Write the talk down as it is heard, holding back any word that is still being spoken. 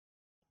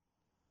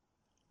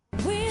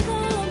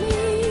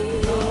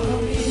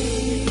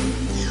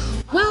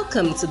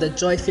Welcome to the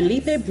Joy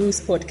Philippe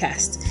Bruce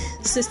podcast.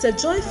 Sister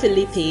Joy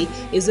Philippe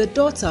is a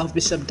daughter of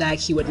Bishop Dag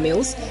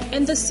Heward-Mills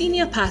and the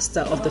senior pastor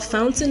of the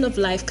Fountain of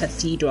Life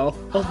Cathedral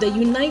of the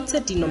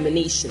United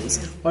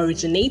Denominations,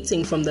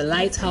 originating from the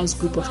Lighthouse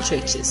Group of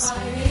Churches.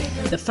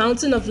 The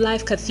Fountain of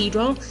Life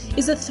Cathedral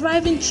is a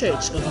thriving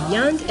church of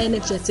young,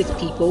 energetic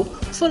people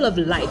full of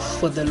life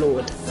for the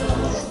Lord.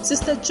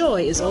 Sister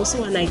Joy is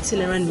also an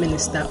itinerant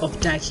minister of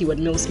Dag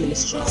Heward-Mills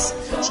Ministries.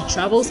 She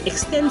travels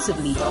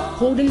extensively,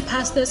 holding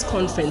pastors'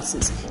 conferences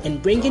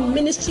and bringing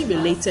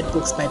ministry-related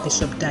books by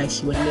Bishop Dag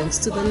Heward-Mills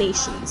to the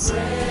nations.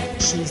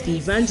 She is the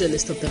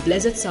evangelist of the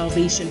Blessed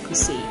Salvation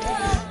Crusade.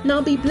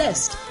 Now be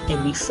blessed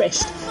and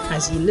refreshed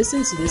as you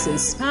listen to this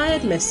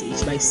inspired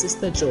message by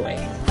Sister Joy.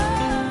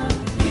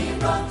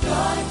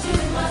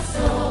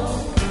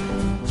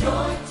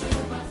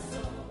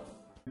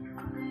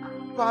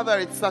 Father,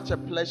 it's such a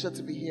pleasure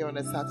to be here on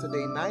a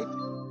Saturday night.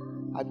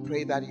 I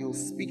pray that you'll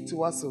speak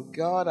to us, oh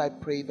God. I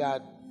pray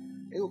that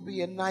it will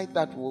be a night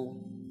that will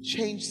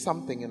change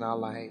something in our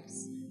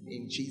lives.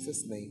 In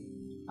Jesus' name,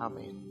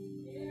 amen.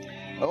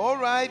 All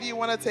right, you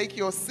want to take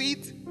your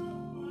seat?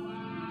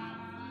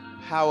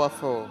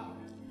 Powerful.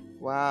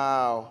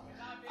 Wow.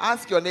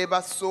 Ask your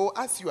neighbor, so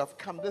as you have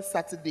come this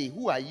Saturday,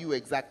 who are you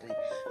exactly?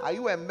 Are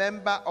you a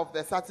member of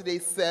the Saturday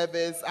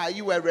service? Are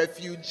you a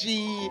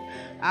refugee?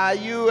 Are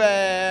you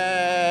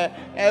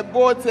a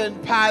boat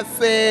and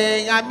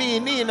passing? I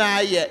mean,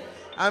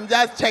 I'm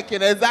just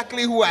checking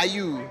exactly who are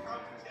you.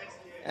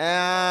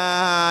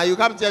 You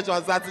come to church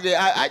on Saturday.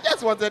 I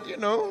just wanted,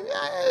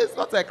 it's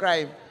not a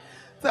crime.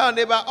 Tell your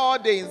neighbor, all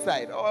day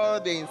inside, all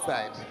day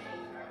inside.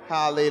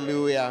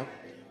 Hallelujah.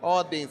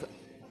 All day inside.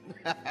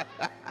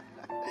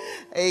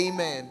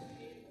 Amen.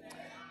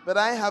 But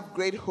I have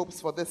great hopes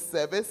for this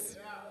service.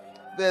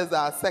 There's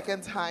our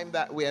second time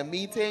that we are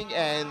meeting,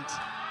 and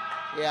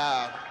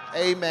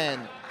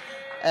amen.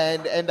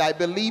 And I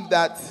believe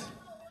that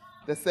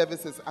the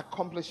service is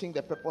accomplishing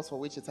the purpose for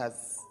which it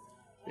has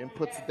been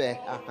put there.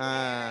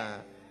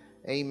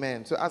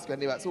 Amen. So ask your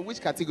neighbor, so which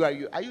category are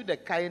you? Are you the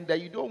kind that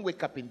you don't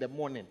wake up in the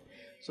morning?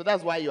 So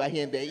that's why you are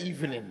here in the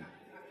evening.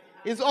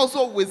 It's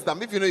also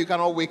wisdom if you know you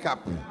cannot wake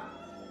up.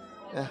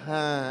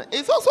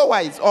 It's also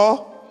wise.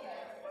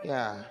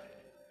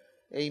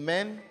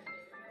 Amen.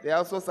 There are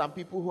also some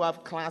people who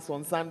have class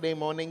on Sunday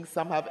morning.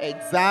 Some have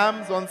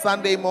exams on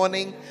Sunday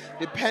morning,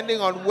 depending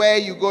on where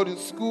you go to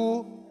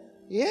school.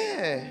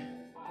 Yeah.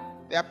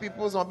 There are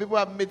some people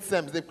have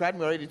midterms. They've cried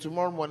me already.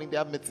 Tomorrow morning they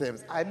have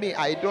midterms.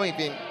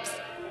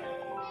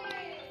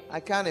 I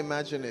can't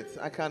imagine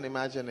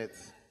it.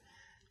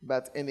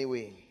 But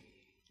anyway.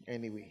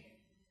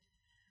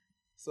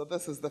 So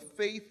this is the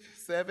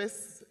faith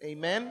service.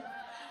 Amen.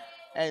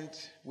 And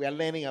we are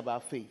learning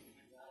about faith.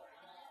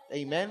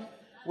 Amen.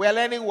 We are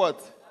learning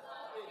what?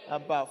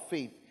 About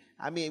faith.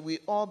 I mean, we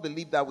all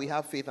believe that we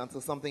have faith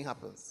until something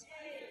happens.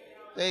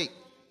 Hey.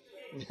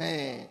 You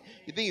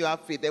think you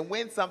have faith, and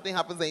when something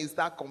happens and you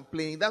start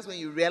complaining, that's when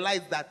you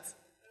realize that.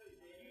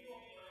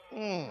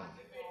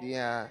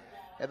 Yeah.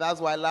 And that's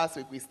why last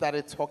week we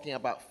started talking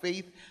about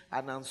faith,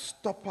 an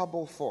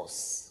unstoppable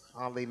force.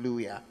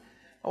 Hallelujah.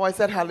 Oh, I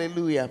said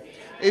hallelujah.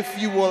 If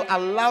you will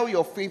allow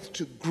your faith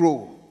to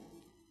grow,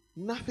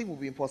 nothing will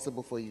be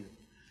impossible for you.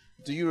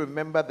 Do you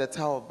remember the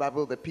Tower of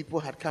Babel? The people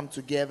had come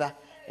together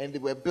and they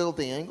were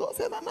building, and God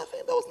said that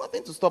there was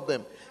nothing to stop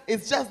them.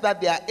 It's just that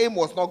their aim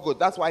was not good.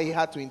 That's why he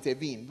had to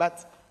intervene.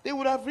 But they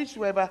would have reached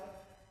wherever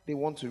they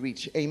want to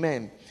reach.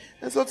 Amen.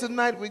 And so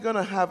tonight we're going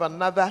to have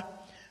another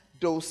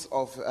dose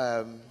of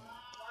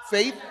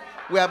faith.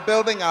 We are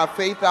building our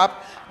faith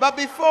up. But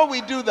before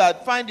we do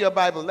that, find your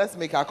Bible. Let's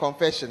make our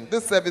confession.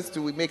 This service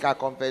too, we make our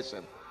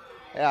confession.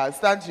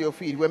 Stand to your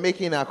feet. We're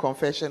making our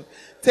confession.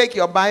 Take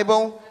your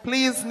Bible.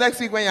 Please, next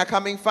week when you're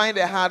coming, find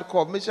a hard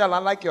copy. Michelle, I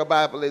like your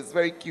Bible. It's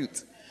very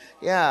cute.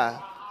 Yeah.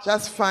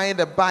 Just find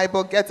a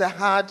Bible. Get a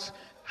hard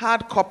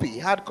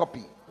copy.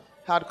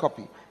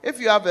 If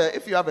you have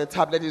a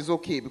tablet, it's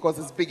okay because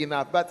it's big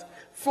enough. But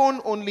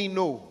phone only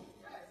no.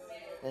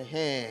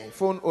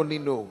 Phone only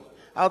no.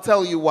 I'll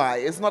tell you why.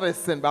 It's not a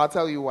sin, but I'll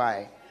tell you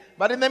why.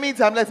 But in the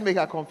meantime, let's make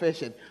our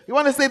confession. You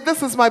want to say,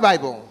 this is my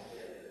Bible.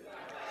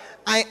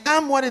 I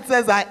am what it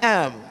says I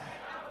am.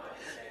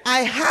 I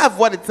have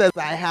what it says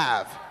I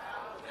have.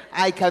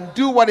 I can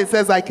do what it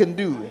says I can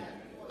do.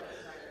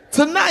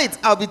 Tonight,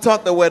 I'll be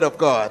taught the word of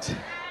God.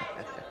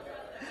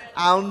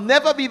 I'll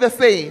never be the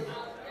same.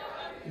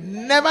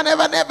 Never,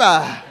 never,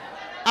 never.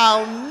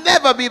 I'll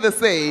never be the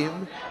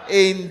same.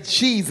 In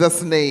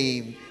Jesus'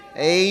 name.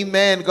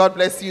 Amen. God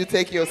bless you.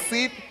 Take your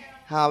seat.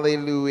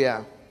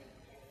 Hallelujah.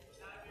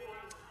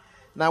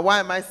 Now, why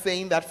am I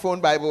saying that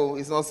phone Bible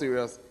is not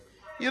serious?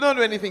 You don't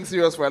do anything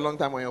serious for a long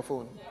time on your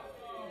phone.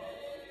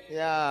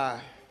 Yeah.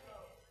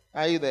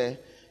 Are you there?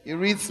 You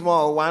read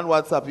small, one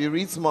WhatsApp. You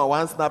read small,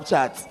 one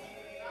Snapchat.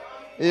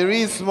 You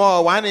read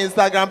small, one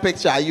Instagram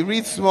picture. You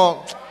read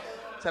small.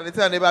 Shall I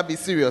tell your neighbor, be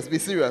serious, be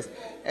serious.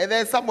 And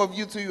then some of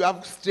you too, you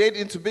have straight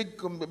into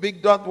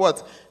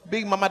bigmama.com.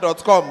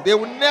 They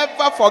will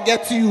never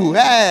forget you.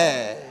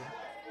 Hey.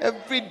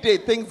 Every day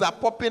things are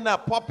popping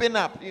up,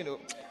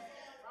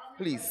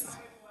 Please.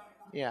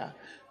 Yeah.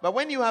 But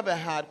when you have a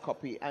hard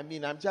copy, I'm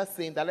just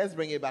saying that let's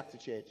bring it back to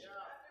church.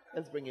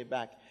 Let's bring it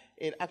back.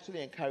 It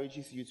actually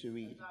encourages you to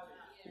read.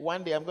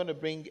 One day I'm going to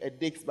bring a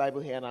Dick's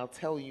Bible here and I'll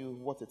tell you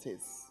what it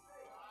is.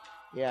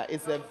 Yeah,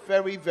 it's a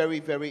very, very,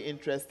 very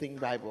interesting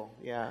Bible.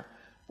 Yeah.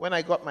 When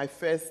I got my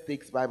first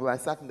Dick's Bible, I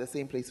sat in the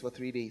same place for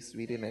 3 days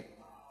reading it.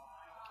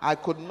 I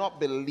could not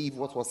believe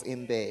what was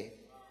in there.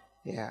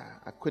 Yeah,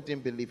 I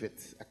couldn't believe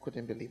it.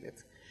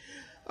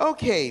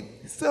 Okay,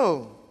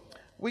 so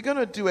we're going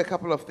to do a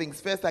couple of things.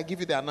 First, I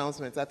give you the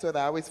announcements. I told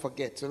you I always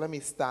forget, so let me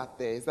start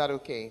there. Is that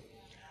okay?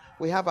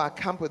 We have our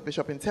camp with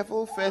Bishop in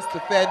Tefel, 1st to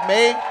 3rd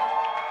May.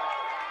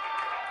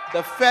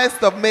 The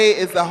 1st of May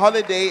is a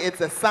holiday.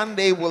 It's a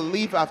Sunday. We'll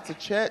leave after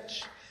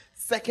church.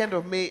 2nd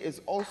of May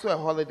is also a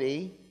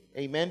holiday.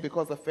 Amen,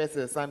 because the 1st is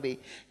a Sunday.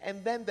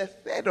 And then the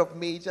 3rd of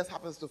May just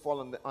happens to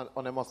fall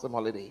on a Muslim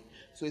holiday.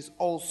 So it's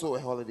also a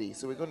holiday.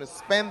 So we're going to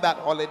spend that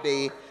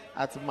holiday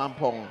at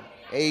Mampong.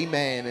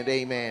 Amen and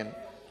amen.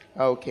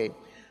 Okay.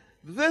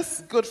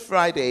 This Good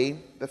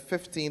Friday, the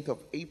 15th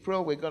of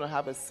April, we're going to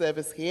have a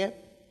service here.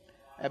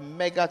 A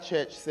mega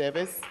church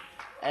service.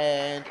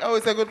 And,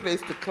 it's a good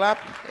place to clap.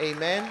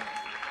 Amen.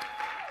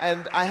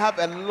 And I have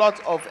a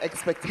lot of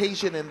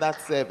expectation in that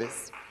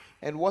service.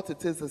 And what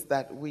it is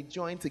that we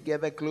join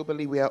together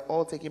globally. We are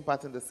all taking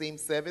part in the same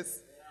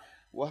service.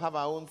 We'll have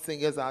our own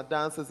singers, our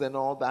dancers, and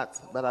all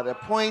that. But at a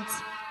point,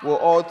 we'll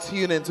all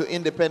tune into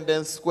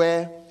Independence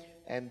Square,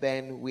 and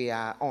then we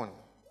are on.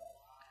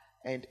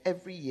 And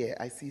every year,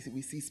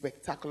 we see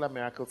spectacular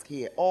miracles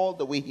here, all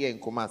the way here in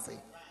Kumasi.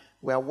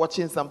 We are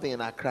watching something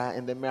in Accra,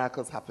 and the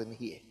miracles happen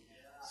here.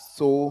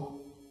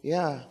 So,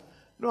 yeah.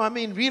 No,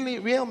 really,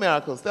 real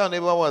miracles. Tell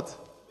neighbor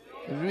what?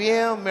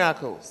 Real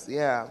miracles,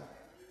 yeah.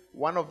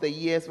 One of the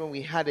years when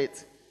we had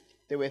it,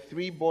 there were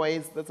 3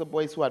 little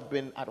boys who had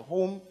been at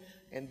home,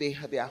 and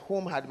their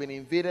home had been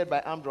invaded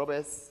by armed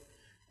robbers,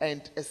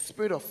 and a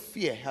spirit of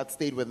fear had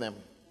stayed with them.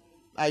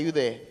 Are you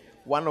there?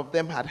 One of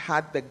them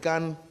had the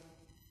gun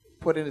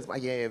put in his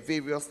mouth,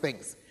 various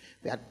things.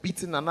 They had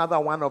beaten another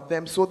one of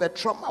them, so the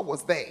trauma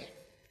was there.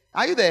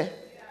 Are you there?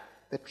 Yeah.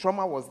 The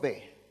trauma was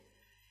there.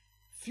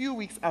 Few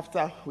weeks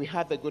after we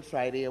had the Good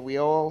Friday, and we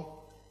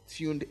all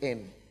tuned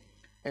in.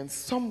 And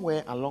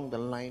somewhere along the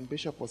line,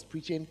 Bishop was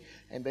preaching,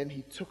 and then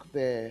he took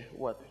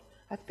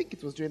I think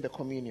it was during the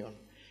communion.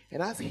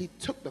 And as he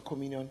took the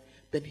communion,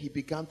 then he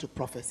began to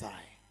prophesy.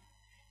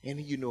 And,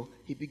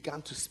 he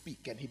began to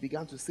speak, and he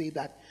began to say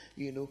that,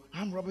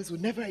 armed robbers will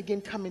never again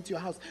come into your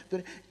house.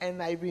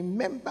 And I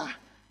remember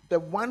the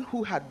one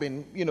who had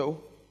been,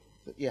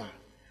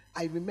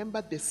 I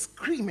remember the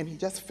scream, and he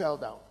just fell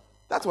down.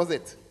 That was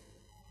it.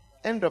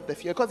 End of the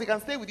fear. Because he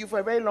can stay with you for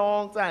a very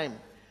long time.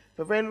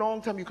 For a very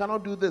long time, you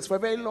cannot do this. For a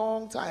very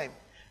long time.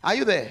 Are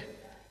you there?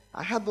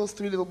 I had those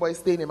 3 little boys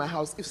staying in my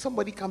house. If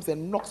somebody comes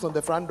and knocks on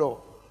the front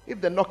door, if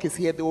the knock is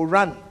here, they will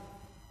run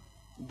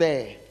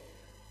there.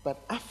 But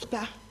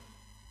after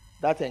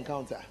that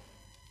encounter,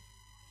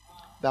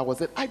 that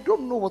was it. I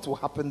don't know what will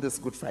happen this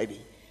Good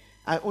Friday.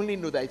 I only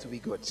know that it will be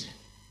good.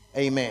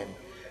 Amen.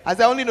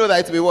 As I only know that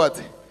it will be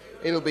what?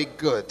 It will be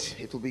good.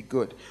 It will be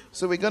good.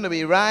 So we're going to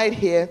be right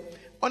here.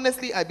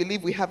 Honestly, I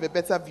believe we have a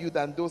better view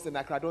than those in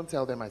Accra. Don't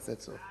tell them I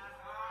said so.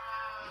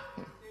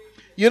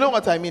 You know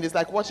what I mean? It's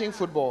like watching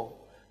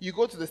football. You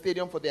go to the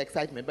stadium for the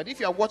excitement. But if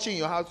you're watching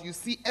your house, you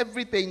see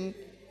everything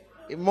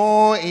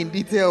more in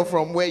detail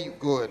from where you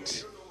go.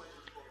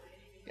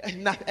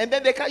 And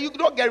then you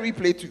don't get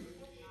replay too.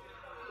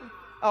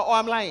 Oh,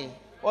 I'm lying.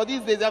 Or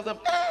these days, have some,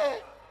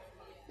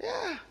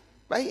 yeah.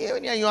 But here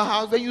when you're in your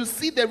house, when you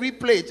see the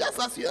replay, just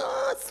as you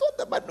saw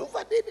the maneuver,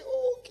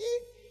 okay.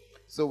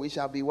 So we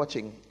shall be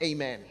watching.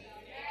 Amen.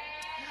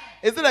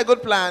 Is it a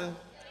good plan?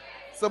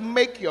 So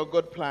make your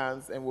good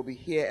plans, and we'll be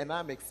here. And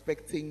I'm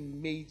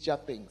expecting major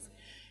things.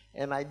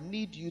 And I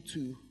need you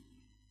to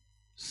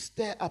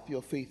stir up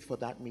your faith for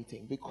that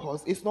meeting,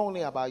 because it's not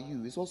only about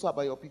you, it's also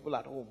about your people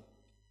at home.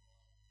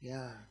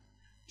 Yeah.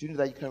 Do you know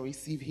that you can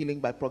receive healing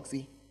by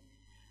proxy?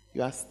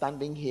 You are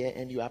standing here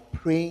and you are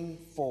praying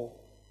for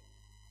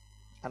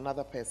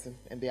another person,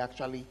 and they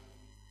actually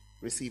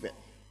receive it.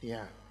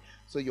 Yeah.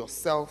 So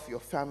yourself, your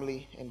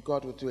family, and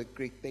God will do a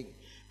great thing.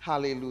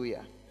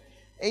 Hallelujah.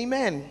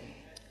 Amen.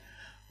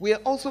 We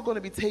are also going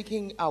to be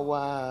taking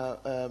our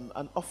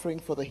an offering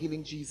for the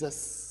Healing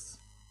Jesus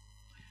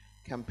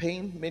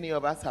campaign. Many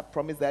of us have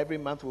promised that every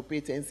month we'll pay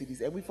 10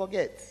 cedis, and we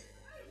forget.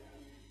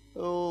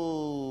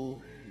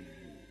 Oh.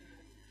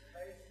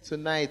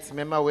 Tonight,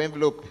 remember our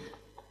envelope.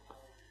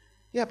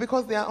 Yeah,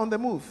 because they are on the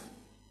move.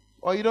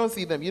 Or you don't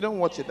see them, you don't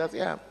watch it.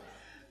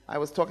 I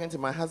was talking to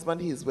my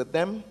husband, he's with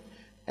them,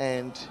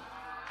 and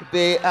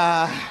they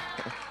are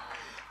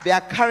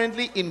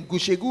currently in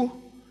Gushegu,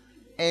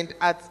 and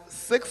at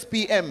 6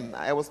 p.m.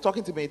 I was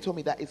talking to him, and he told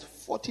me that it's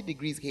 40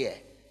 degrees here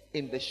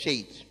in the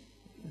shade.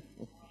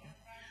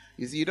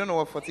 You see, you don't know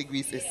what 40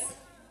 degrees is.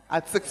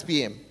 At 6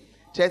 p.m.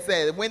 Church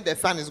said when the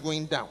sun is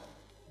going down,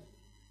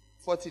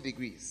 40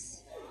 degrees.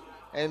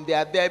 And they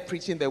are there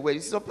preaching the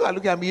word. Some people are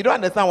looking at me, you don't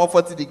understand what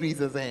 40 degrees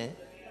is saying.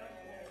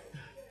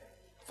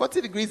 40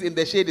 degrees in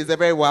the shade is a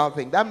very wild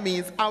thing. That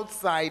means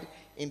outside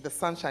in the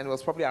sunshine it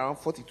was probably around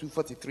 42,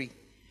 43.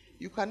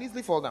 You can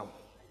easily fall down.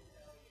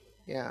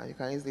 Yeah, you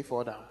can easily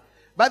fall down.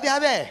 But they are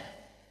there.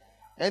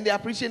 And they are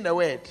preaching the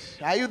word.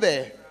 Are you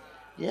there?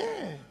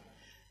 Yeah.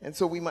 And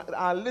so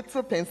our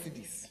little 10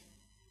 cedis.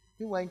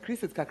 We will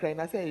increase it, kakra.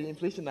 And I say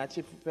inflation at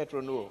cheap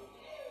petrol, no.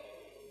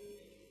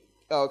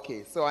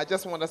 Okay, so I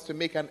just want us to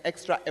make an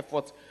extra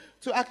effort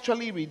to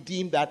actually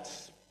redeem that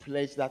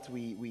pledge that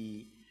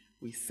we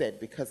said,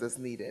 because it's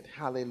needed.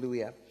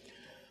 Hallelujah.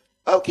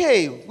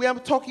 Okay, we are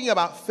talking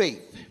about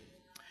faith.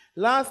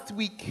 Last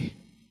week,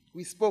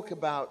 we spoke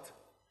about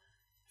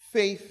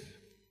faith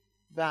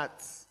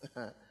that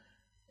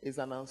is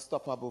an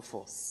unstoppable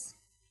force.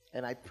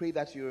 And I pray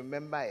that you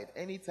remember it.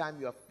 Anytime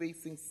you are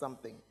facing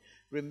something,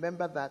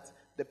 remember that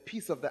the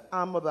piece of the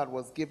armor that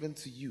was given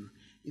to you,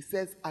 it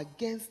says,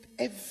 against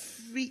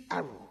every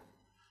arrow.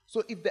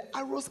 So if the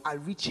arrows are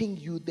reaching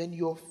you, then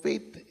your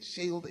faith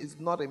shield is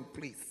not in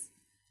place.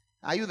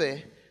 Are you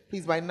there?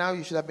 Please, by now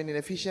you should have been in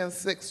Ephesians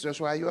 6.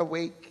 Joshua, are you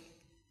awake?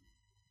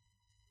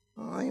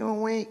 Are you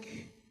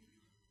awake?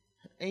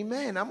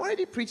 Amen. I'm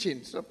already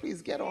preaching, so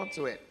please get on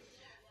to it.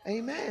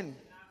 Amen.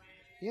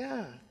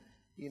 Yeah.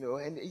 You know,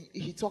 and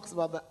he talks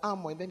about the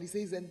armor, and then he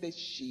says, and the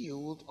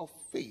shield of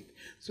faith.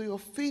 So your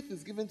faith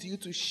is given to you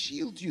to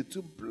shield you,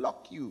 to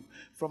block you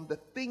from the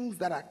things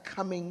that are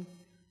coming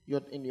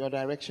in your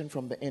direction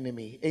from the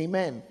enemy.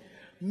 Amen.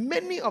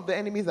 Many of the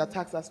enemy's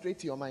attacks are straight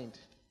to your mind.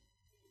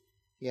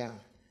 Yeah.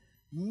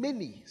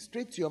 Many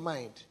straight to your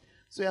mind.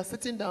 So you're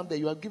sitting down there,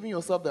 you are giving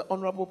yourself the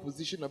honorable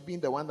position of being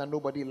the one that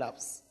nobody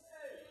loves.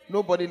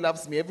 Nobody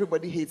loves me,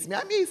 everybody hates me.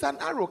 I mean, it's an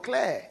arrow,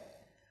 clear.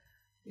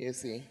 You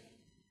see.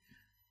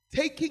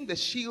 Taking the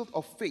shield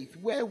of faith,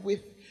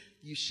 wherewith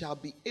you shall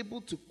be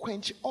able to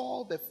quench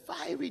all the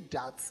fiery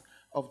darts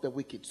of the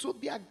wicked. So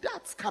there are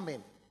darts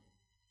coming.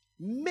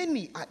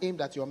 Many are aimed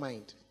at your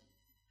mind.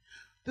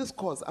 This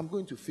cause, I'm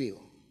going to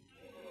fail.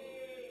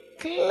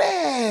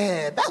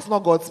 Clear. That's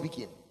not God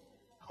speaking.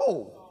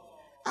 Oh,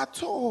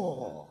 at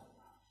all.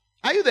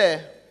 Are you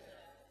there?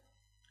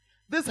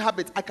 This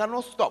habit, I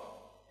cannot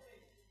stop.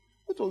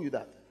 Who told you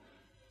that?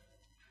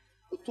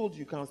 Who told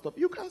you can't stop?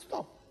 You can't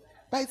stop.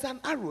 But it's an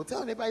arrow.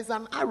 Tell me, but it's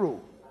an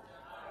arrow.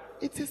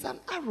 It is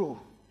an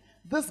arrow.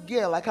 This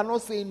girl, I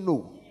cannot say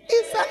no.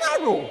 It's an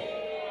arrow.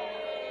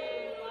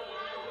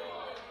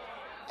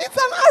 It's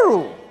an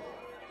arrow.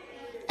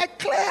 A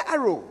clear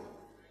arrow.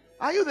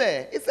 Are you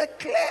there? It's a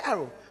clear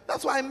arrow.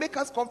 That's why I make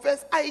us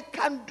confess, I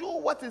can do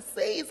what it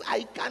says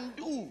I can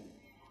do. You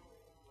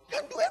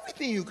can do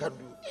everything you can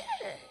do.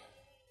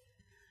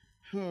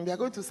 Yeah. They are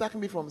going to sack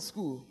me from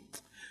school.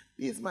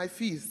 This is my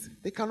fees.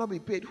 They cannot be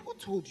paid. Who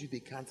told you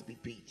they can't be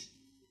paid?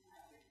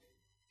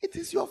 It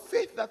is your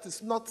faith that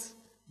is not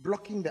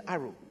blocking the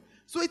arrow.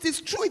 So it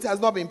is true it has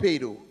not been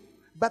paid, though.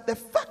 But the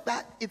fact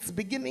that it's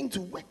beginning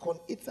to work on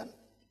it, and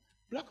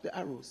block the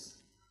arrows.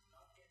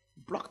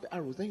 Block the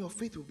arrows, then your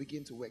faith will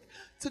begin to work.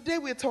 Today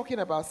we're talking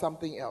about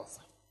something else.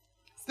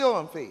 Still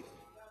on faith.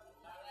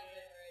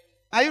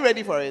 Are you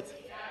ready for it?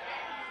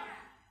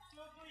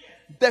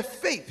 The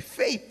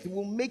faith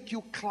will make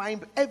you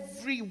climb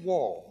every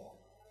wall.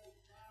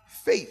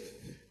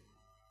 Faith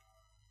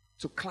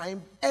to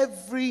climb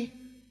every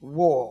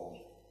wall.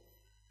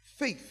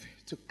 Faith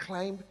to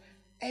climb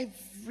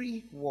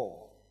every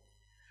wall.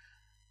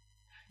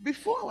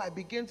 Before I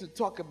begin to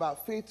talk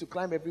about faith to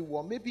climb every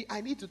wall, maybe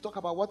I need to talk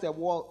about what a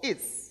wall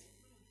is.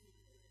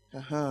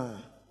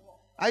 Are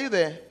you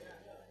there?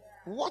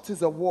 What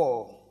is a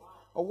wall?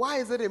 Or why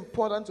is it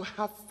important to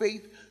have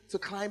faith to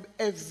climb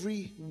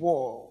every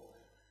wall?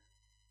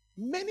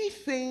 Many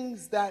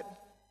things that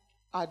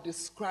are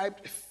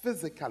described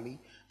physically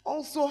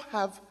also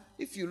have,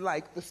 if you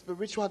like, the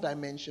spiritual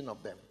dimension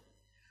of them.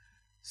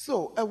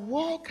 So a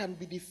wall can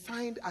be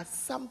defined as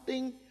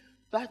something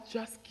that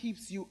just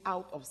keeps you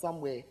out of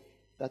somewhere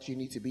that you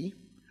need to be,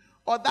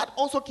 or that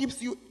also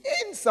keeps you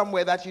in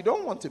somewhere that you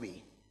don't want to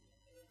be.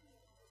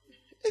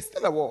 It's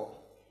still a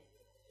wall.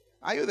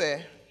 Are you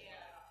there?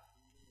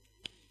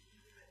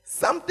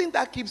 Something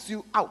that keeps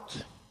you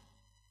out.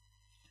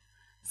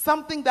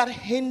 Something that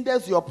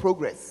hinders your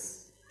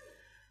progress.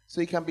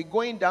 So you can be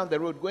going down the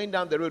road, going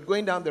down the road,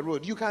 going down the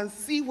road. You can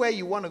see where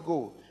you want to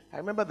go. I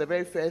remember the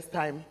very first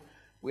time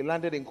we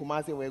landed in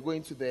Kumasi and we were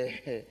going to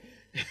the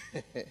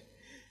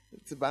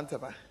to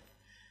Bantaba.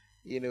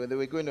 You know, they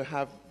were going to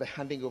have the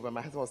handing over.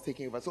 My husband was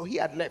taking over. So he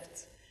had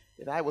left.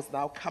 And I was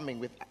now coming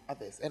with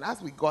others. And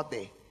as we got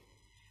there,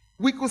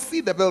 we could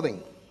see the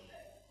building.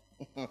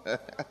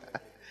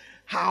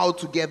 How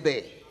to get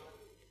there.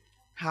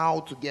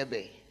 How to get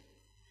there.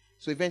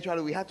 So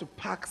eventually we had to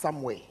park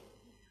somewhere.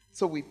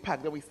 So we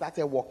parked, then we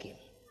started walking.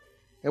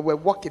 And we're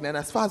walking, and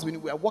as far as we knew,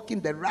 we were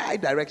walking the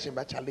right direction,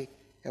 but Charlie,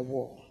 a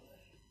wall.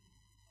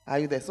 Are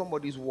you there?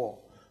 Somebody's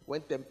wall.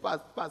 Went and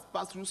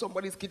passed through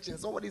somebody's kitchen,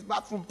 somebody's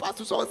bathroom, passed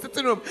through someone's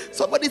sitting room,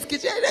 somebody's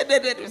kitchen,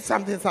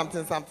 something.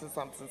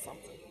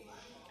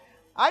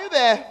 Are you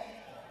there?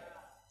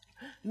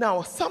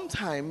 Now,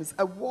 sometimes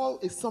a wall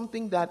is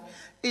something that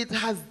it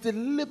has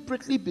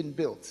deliberately been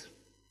built.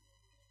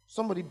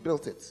 Somebody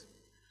built it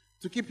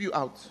to keep you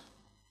out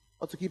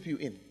or to keep you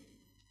in.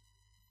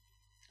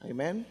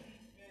 Amen?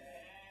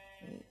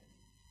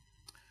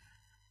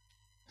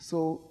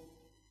 So,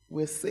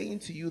 we're saying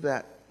to you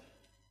that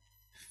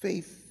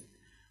faith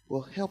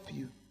will help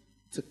you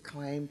to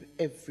climb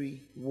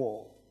every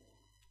wall.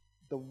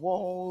 The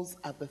walls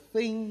are the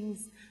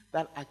things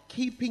that are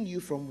keeping you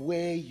from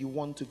where you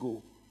want to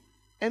go.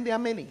 And there are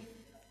many.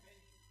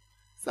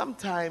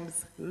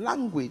 Sometimes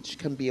language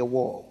can be a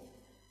wall.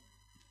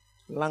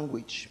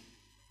 Language.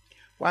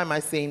 Why am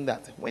I saying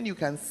that? When you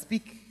can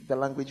speak the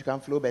language, you can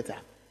flow better.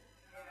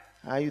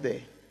 Are you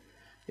there?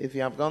 If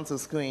you have gone to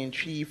school in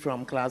Tree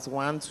from class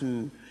 1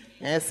 to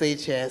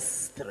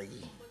SHS 3,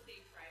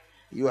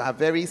 you are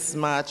very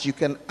smart. You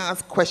can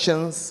ask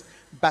questions,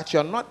 but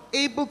you're not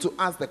able to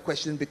ask the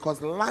question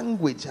because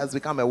language has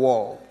become a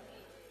wall.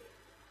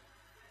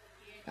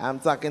 I'm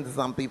talking to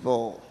some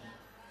people.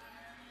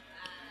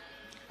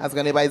 Ask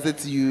your neighbor, is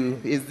it you?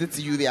 Is it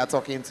you they are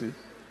talking to?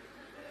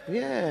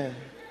 Yeah.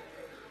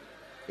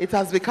 It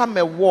has become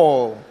a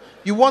wall.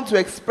 You want to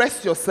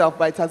express yourself,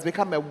 but it has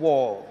become a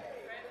wall.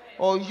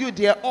 Or you,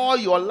 dear, all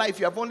your life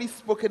you have only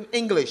spoken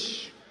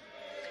English.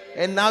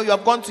 And now you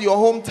have gone to your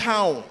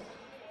hometown.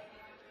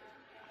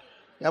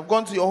 You have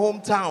gone to your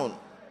hometown.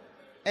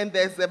 And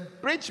there's a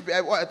bridge,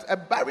 a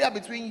barrier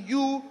between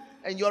you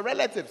and your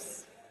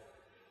relatives.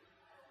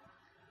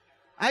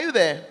 Are you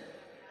there?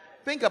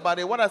 Think about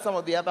it. What are some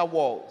of the other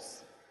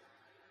walls?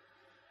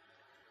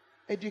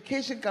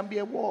 Education can be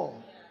a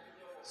wall.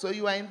 So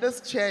you are in this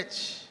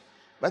church,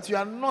 but you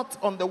are not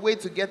on the way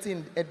to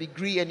getting a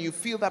degree, and you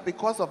feel that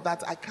because of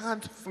that, I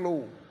can't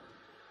flow.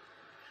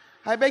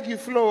 I beg you,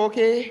 flow,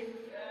 okay?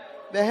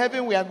 The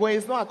heaven we are going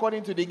is not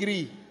according to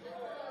degree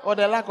or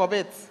the lack of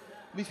it.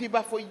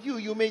 But for you,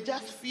 you may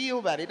just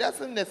feel that. It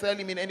doesn't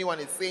necessarily mean anyone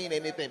is saying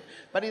anything,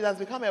 but it has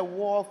become a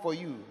wall for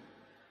you.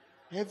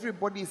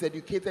 Everybody is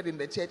educated in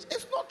the church.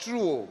 It's not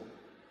true.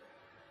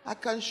 I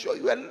can show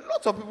you a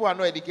lot of people are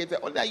not educated,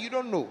 only that you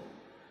don't know.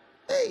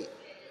 Hey.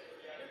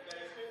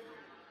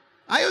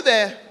 Are you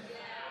there?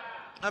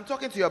 I'm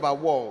talking to you about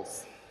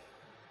walls.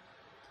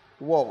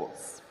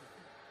 Walls.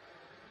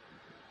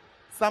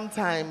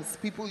 Sometimes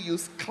people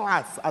use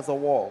class as a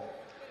wall.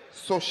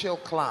 Social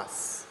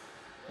class.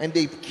 And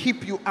they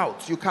keep you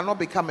out. You cannot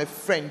become a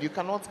friend. You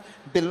cannot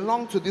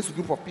belong to this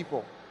group of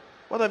people.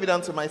 What have you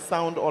done to my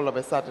sound all of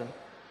a sudden?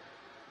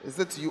 Is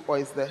it you or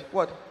is the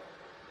what?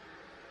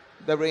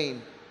 The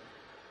rain.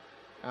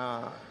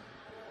 I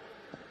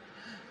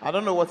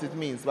don't know what it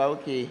means, but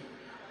okay.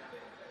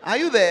 Are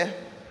you there?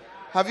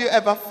 Have you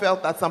ever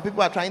felt that some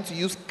people are trying to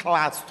use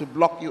class to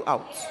block you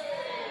out?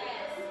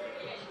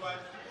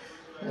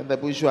 And the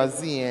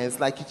bourgeoisie is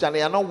like you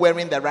are not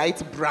wearing the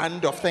right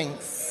brand of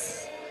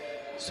things,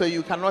 so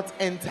you cannot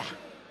enter.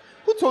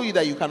 Who told you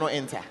that you cannot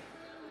enter?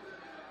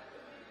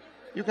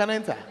 You can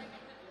enter.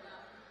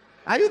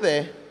 Are you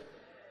there?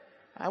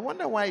 I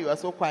wonder why you are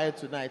so quiet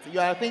tonight. You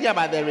are thinking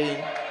about the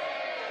rain.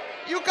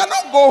 You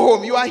cannot go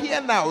home. You are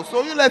here now,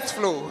 so you let's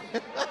flow.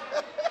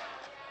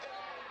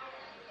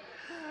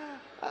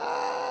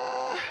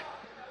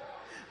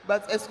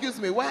 But excuse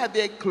me, why are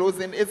they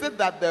closing? Is it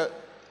that the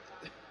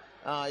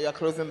you are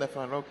closing the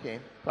front? Okay,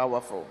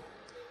 powerful.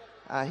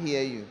 I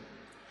hear you.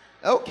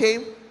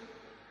 Okay,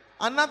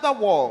 another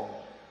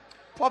wall.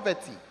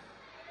 Poverty.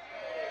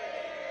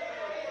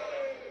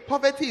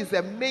 Poverty is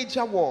a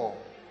major wall.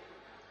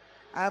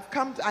 I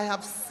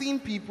have seen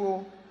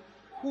people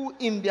who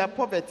in their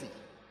poverty,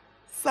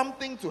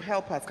 something to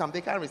help has come.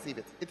 They can't receive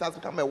it. It has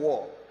become a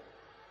wall.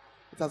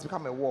 It has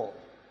become a wall.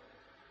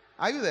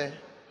 Are you there?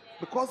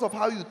 Because of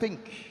how you think.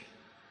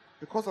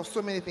 Because of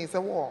so many things,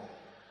 a wall.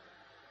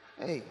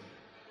 Hey.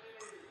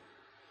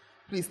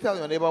 Please tell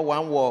your neighbor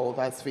one wall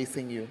that's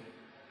facing you.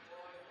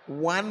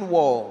 One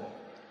wall.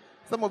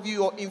 Some of you,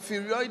 your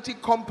inferiority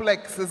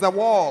complex is a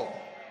wall.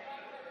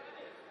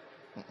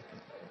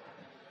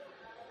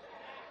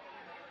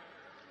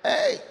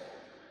 Hey.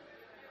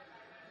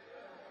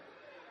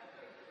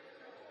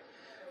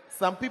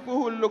 Some people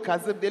who look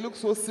as if they look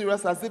so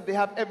serious, as if they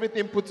have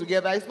everything put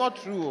together. It's not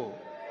true.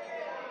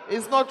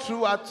 It's not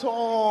true at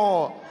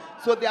all.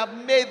 So they have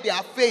made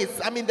their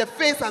face. I mean, the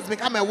face has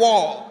become a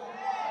wall.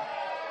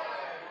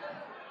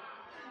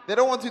 They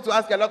don't want you to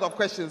ask a lot of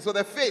questions. So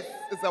the face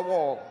is a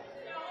wall.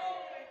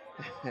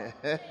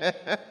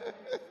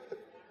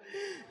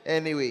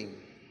 Anyway,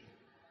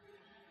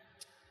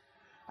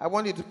 I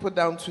want you to put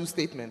down two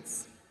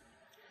statements.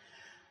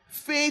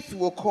 Faith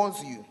will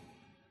cause you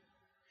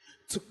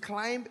to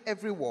climb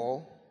every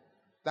wall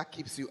that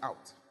keeps you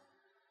out.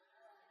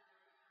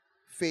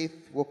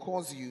 Faith will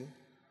cause you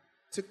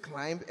to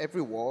climb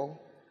every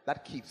wall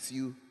that keeps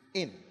you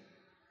in.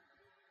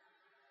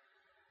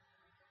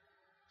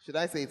 Should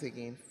I say it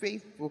again?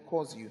 Faith will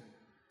cause you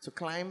to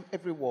climb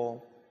every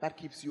wall that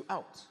keeps you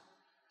out.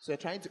 So you're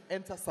trying to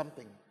enter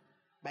something.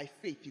 By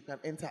faith, you can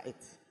enter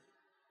it.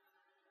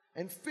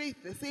 And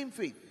faith, the same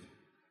faith,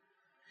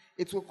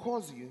 it will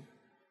cause you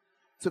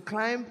to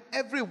climb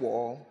every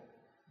wall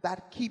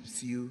that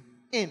keeps you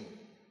in.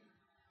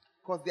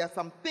 Because there are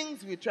some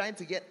things we're trying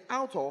to get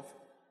out of,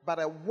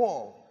 but a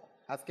wall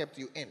has kept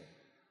you in.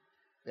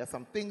 There are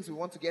some things we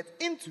want to get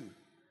into,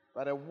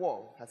 but a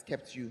wall has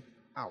kept you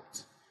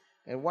out.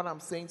 And what I'm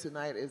saying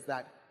tonight is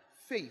that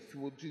faith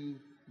will do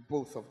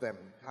both of them.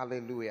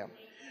 Hallelujah.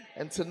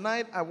 And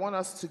tonight I want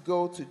us to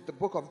go to the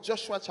book of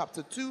Joshua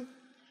chapter 2,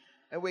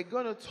 and we're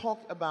going to talk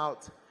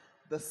about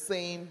the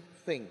same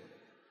thing.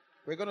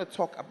 We're going to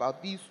talk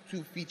about these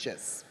two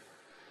features.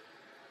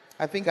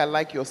 I think I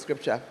like your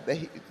scripture.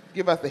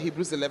 Give us the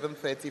Hebrews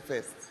 11:30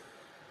 first.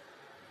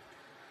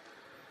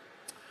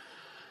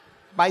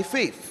 By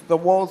faith, the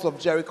walls of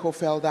Jericho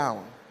fell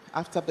down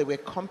after they were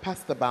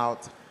compassed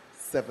about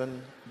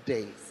 7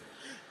 days.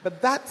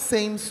 But that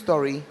same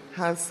story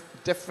has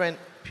different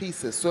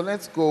pieces. So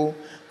let's go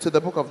to the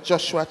book of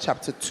Joshua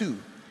chapter 2.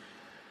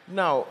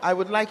 Now, I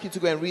would like you to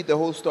go and read the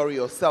whole story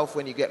yourself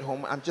when you get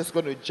home. I'm just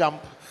going to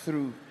jump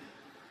through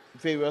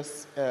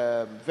various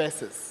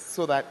verses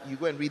so that you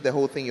go and read the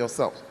whole thing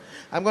yourself.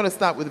 I'm going to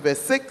start with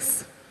verse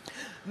 6.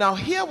 Now,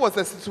 here was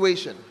the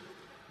situation.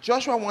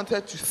 Joshua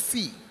wanted to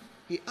see.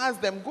 He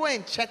asked them, go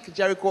and check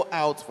Jericho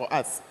out for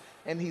us.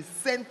 And he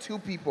sent 2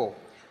 people.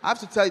 I have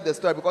to tell you the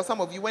story because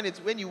some of you,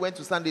 when you went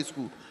to Sunday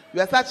school,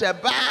 you are such a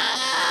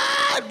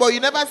bad boy. You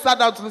never sat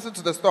down to listen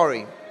to the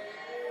story.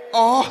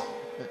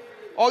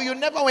 Or you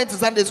never went to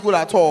Sunday school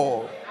at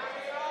all.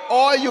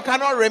 Or you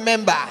cannot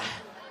remember.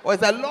 Or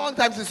it's a long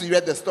time since you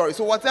read the story.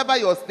 So whatever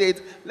your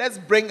state, let's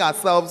bring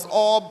ourselves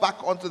all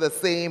back onto the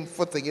same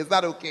footing. Is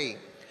that okay?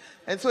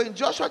 And so in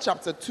Joshua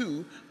chapter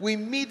 2, we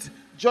meet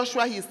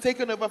Joshua. He's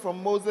taken over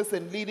from Moses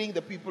and leading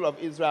the people of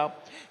Israel.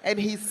 And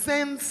he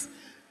sends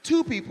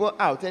 2 people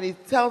out. And he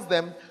tells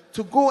them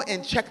to go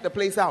and check the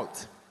place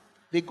out.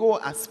 They go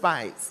as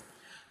spies.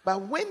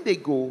 But when they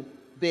go,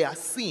 they are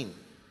seen.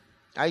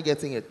 Are you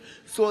getting it?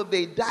 So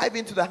they dive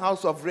into the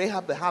house of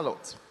Rahab the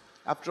harlot.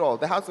 After all,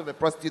 the house of a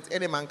prostitute,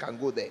 any man can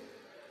go there.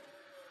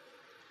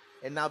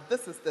 And now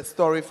this is the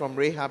story from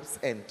Rahab's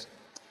end.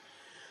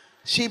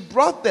 She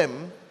brought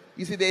them,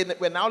 you see, they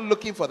were now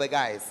looking for the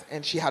guys.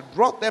 And she had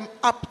brought them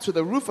up to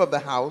the roof of the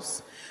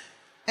house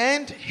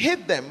and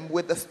hid them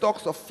with the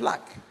stalks of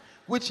flax,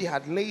 which she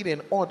had laid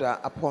in order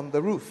upon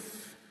the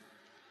roof.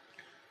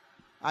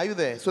 Are you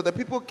there? So the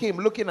people came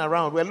looking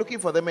around. We are looking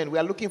for the men. We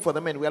are looking for the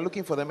men. We are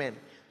looking for the men.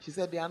 She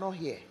said, they are not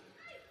here.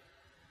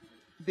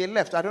 They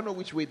left. I don't know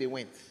which way they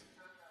went.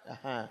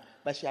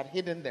 But she had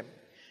hidden them.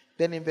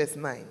 Then in verse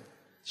 9,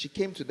 she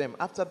came to them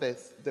after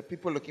the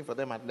people looking for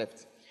them had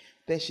left.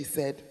 Then she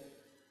said,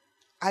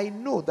 I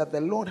know that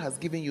the Lord has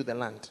given you the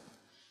land,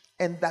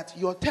 and that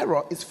your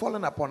terror is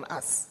fallen upon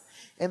us,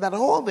 and that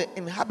all the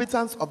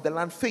inhabitants of the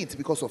land faint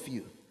because of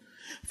you.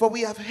 For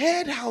we have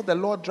heard how the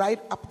Lord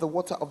dried up the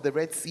water of the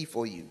Red Sea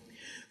for you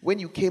when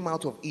you came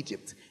out of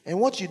Egypt, and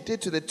what you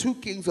did to the 2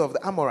 kings of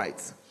the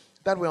Amorites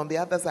that were on the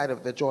other side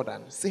of the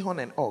Jordan, Sihon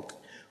and Og,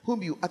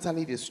 whom you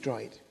utterly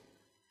destroyed.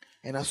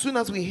 And as soon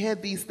as we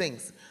heard these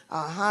things,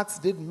 our hearts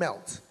did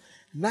melt.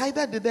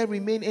 Neither did there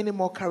remain any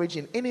more courage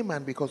in any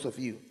man because of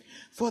you.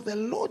 For the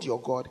Lord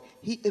your God,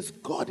 he is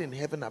God in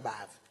heaven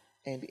above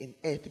and in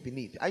earth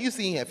beneath. Are you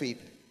seeing her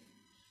faith?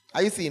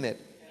 Are you seeing it?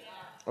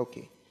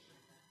 Okay.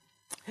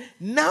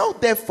 Now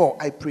therefore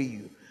I pray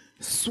you,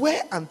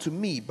 swear unto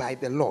me by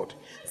the Lord,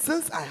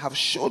 since I have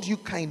showed you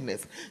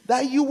kindness,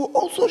 that you will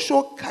also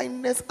show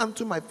kindness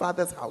unto my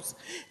father's house,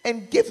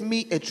 and give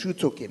me a true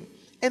token,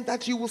 and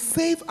that you will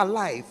save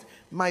alive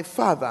my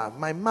father,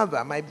 my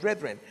mother, my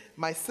brethren,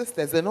 my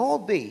sisters, and all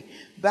they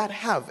that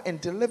have, and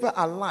deliver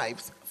our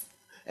lives,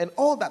 and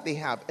all that they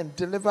have, and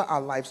deliver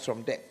our lives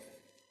from death.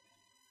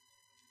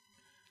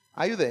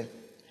 Are you there?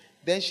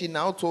 Then she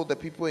now told the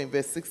people in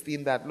verse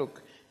 16 that,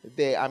 look,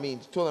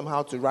 told them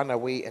how to run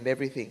away and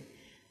everything.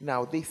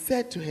 Now they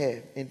said to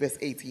her in verse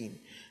 18,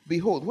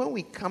 behold, when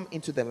we come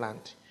into the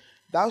land,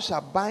 thou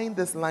shalt bind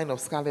this line of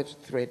scarlet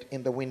thread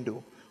in the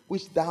window,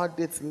 which thou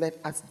didst let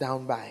us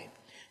down by.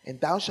 And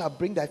thou shalt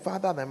bring thy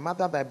father, thy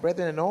mother, thy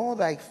brethren, and all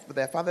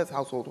their father's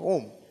household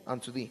home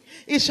unto thee.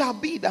 It shall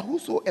be that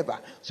whosoever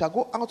shall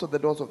go out of the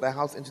doors of thy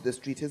house into the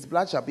street, his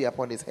blood shall be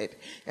upon his head,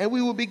 and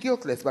we will be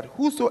guiltless. But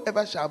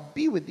whosoever shall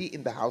be with thee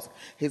in the house,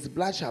 his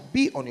blood shall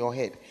be on your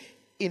head.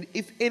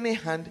 If any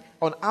hand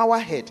on our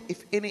head,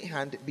 if any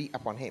hand be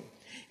upon him.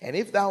 And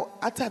if thou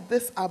utter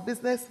this our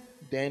business,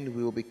 then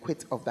we will be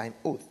quit of thine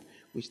oath,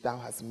 which thou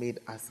hast made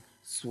us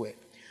swear.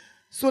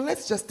 So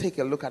let's just take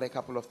a look at a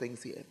couple of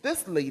things here.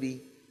 This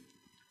lady,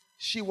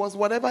 she was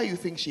whatever you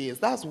think she is.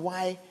 That's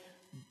why,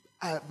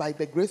 by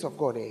the grace of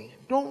God,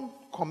 don't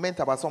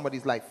comment about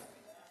somebody's life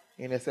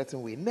in a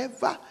certain way.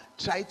 Never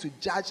try to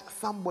judge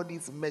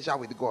somebody's measure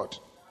with God.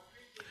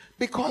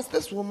 Because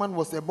this woman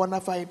was a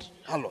bona fide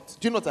harlot.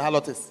 Do you know what a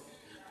harlot is?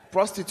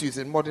 Prostitutes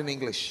in modern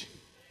English.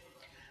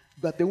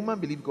 But the woman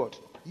believed God.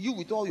 You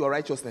with all your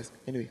righteousness.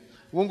 Anyway,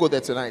 we won't go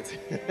there tonight.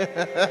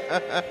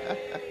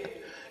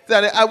 So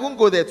I won't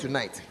go there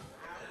tonight.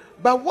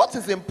 But what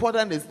is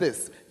important is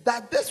this.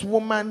 That this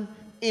woman,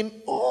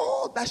 in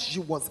all that she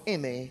was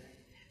in,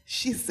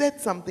 she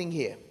said something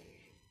here.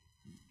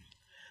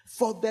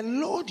 For the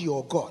Lord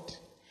your God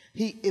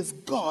He is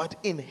God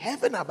in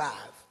heaven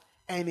above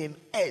and in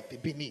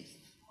earth beneath.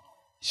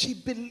 She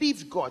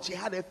believed God. She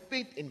had a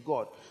faith in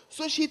God.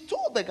 So she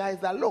told the guys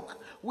that,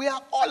 look, we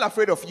are all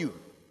afraid of you.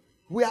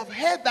 We have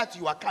heard that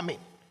you are coming,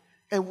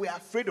 and we are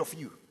afraid of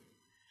you.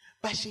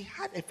 But she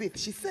had a faith.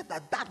 She said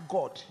that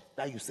God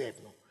that you serve,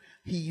 no,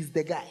 he is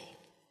the guy.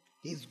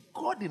 He's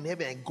God in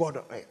heaven and God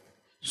on earth.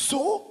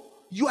 So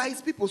you are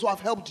his people, so I've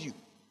helped you.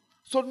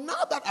 So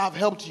now that I've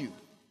helped you,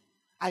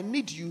 I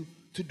need you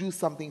to do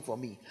something for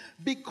me.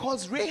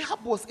 Because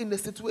Rahab was in a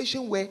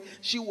situation where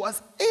she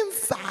was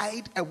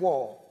inside a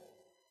wall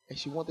and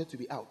she wanted to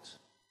be out.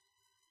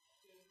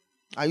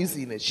 Are you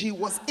seeing it? She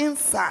was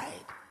inside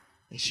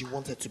and she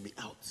wanted to be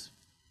out.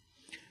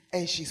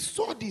 And she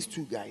saw these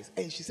two guys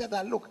and she said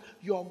that, look,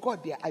 your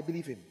God there, I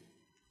believe him.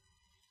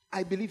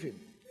 I believe him.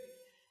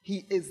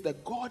 He is the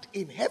God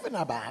in heaven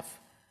above.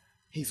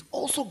 He's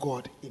also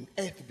God in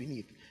earth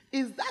beneath.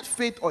 Is that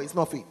faith or is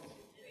not faith?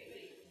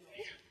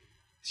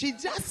 She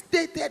just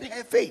stated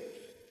her faith.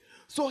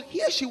 So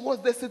here she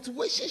was, the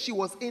situation she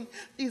was in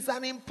is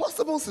an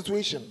impossible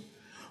situation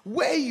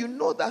where you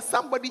know that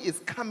somebody is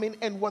coming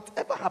and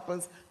whatever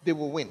happens, they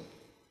will win.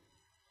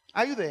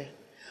 Are you there?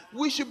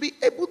 We should be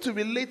able to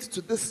relate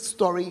to this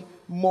story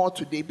more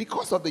today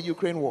because of the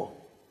Ukraine war.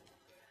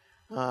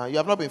 You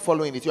have not been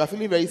following it. You are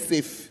feeling very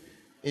safe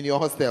in your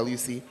hostel, you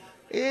see.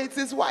 It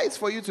is wise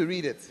for you to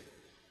read it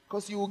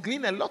because you will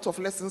glean a lot of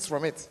lessons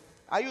from it.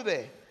 Are you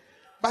there?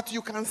 But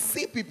you can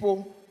see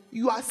people,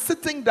 you are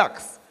sitting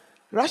ducks.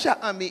 Russia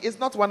army is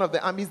not one of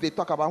the armies they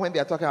talk about when they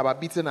are talking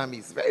about beating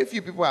armies. Very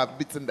few people have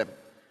beaten them.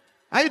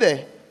 Are you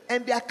there?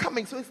 And they are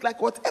coming. So it's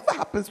like whatever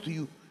happens to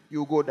you,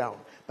 you go down.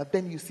 But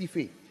then you see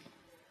faith.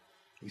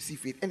 You see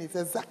faith. And it's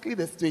exactly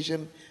the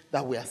situation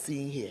that we are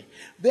seeing here.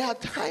 There are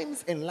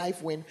times in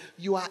life when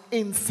you are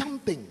in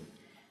something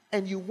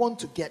and you want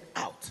to get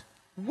out.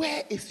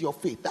 Where is your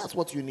faith? That's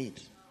what you need.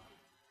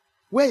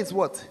 Where is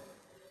what?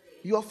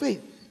 Your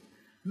faith.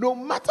 No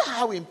matter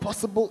how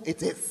impossible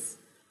it is,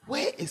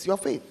 where is your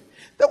faith?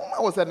 The woman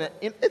was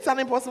it's an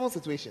impossible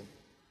situation.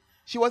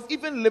 She was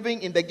even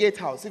living in the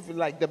gatehouse, if you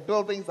like, the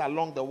buildings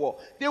along the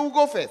wall. They will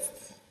go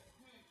first.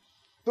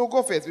 They will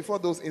go first before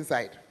those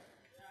inside.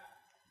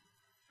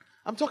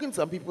 I'm talking to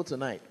some people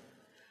tonight.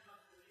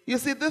 You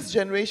see, this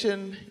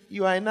generation,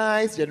 you are a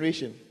nice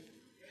generation.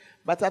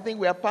 But I think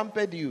we have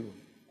pampered you.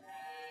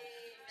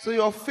 So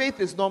your faith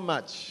is not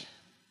much.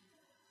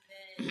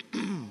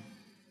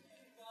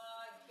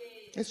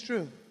 It's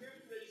true.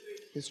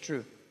 It's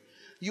true.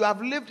 You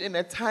have lived in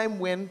a time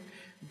when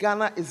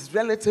Ghana is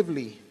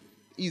relatively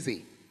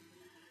easy.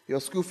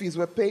 Your school fees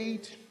were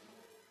paid.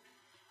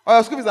 Or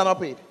your school fees are not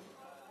paid.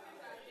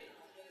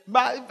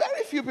 But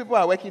very few people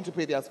are working to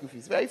pay their school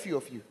fees. Very few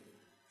of you.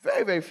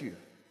 Very, very few.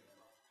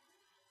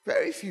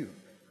 Very few.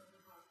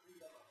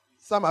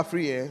 Some are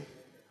free, eh?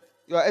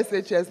 Your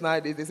SHS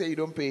nowadays, they say you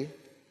don't pay.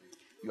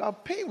 You are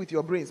paying with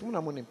your brains.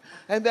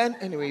 And then,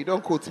 anyway, you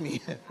don't quote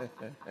me.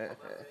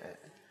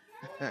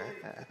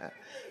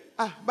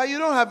 But you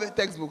don't have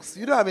textbooks.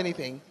 You don't have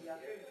anything.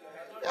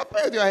 You are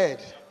paying with your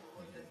head.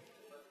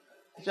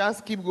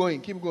 Just keep going,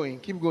 keep going,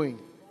 keep going.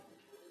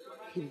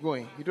 Keep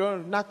going. You don't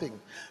have nothing.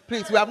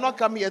 Please, we have not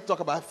come here to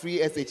talk about free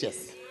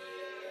SHS.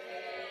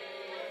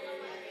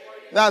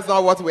 That's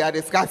not what we are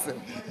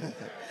discussing.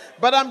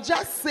 But I'm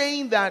just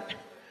saying that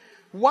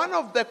one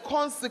of the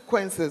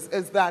consequences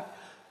is that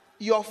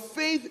your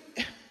faith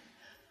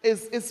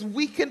is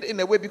weakened in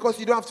a way because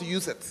you don't have to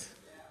use it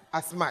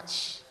as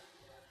much.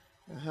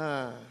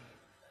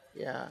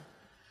 Yeah.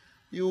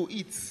 You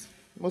eat,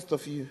 most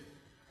of you.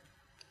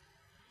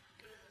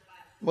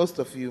 Most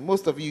of you,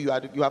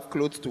 you have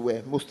clothes to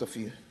wear. Most of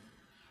you.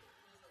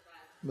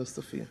 Most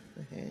of you.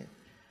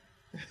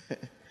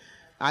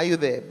 Are you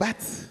there?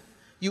 But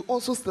you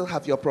also still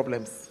have your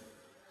problems.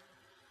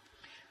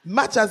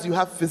 Much as you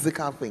have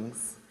physical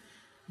things,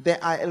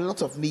 there are a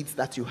lot of needs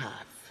that you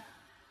have.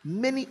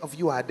 Many of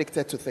you are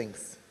addicted to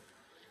things.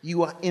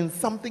 You are in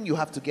something you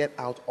have to get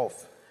out of.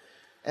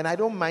 And I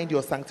don't mind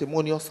your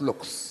sanctimonious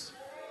looks.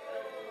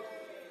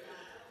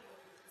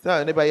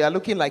 So, neighbor, you are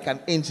looking like an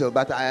angel,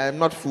 but I am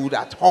not fooled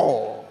at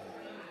all.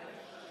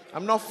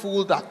 I'm not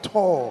fooled at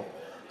all.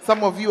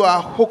 Some of you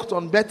are hooked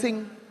on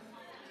betting.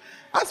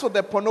 As for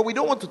the porno, we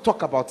don't want to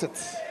talk about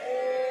it.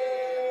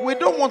 We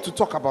don't want to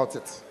talk about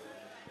it.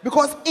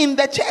 Because in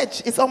the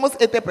church, it's almost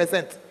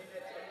 80%.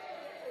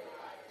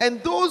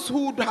 And those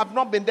who have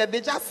not been there, they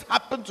just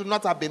happen to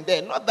not have been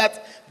there. Not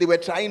that they were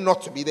trying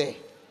not to be there.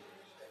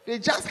 They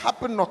just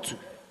happen not to.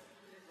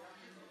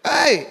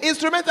 Hey,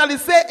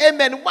 instrumentalists say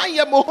amen. 1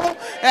 year more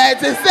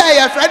to say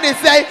your friend is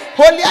say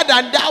holier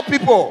than thou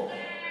people.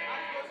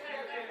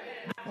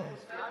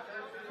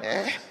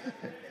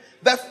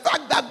 The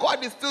fact that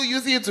God is still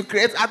using you to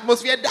create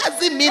atmosphere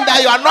doesn't mean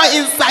that you are not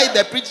inside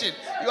the preaching.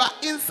 You are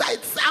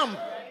inside some.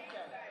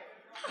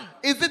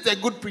 Is it a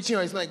good preaching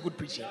or is it not a good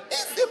preaching?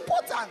 It's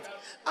important.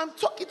 I'm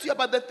talking to you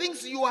about the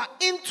things you are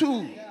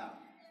into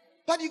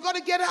that you got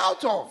to get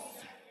out of.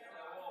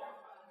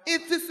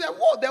 It is a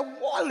wall. The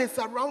wall is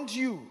around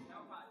you.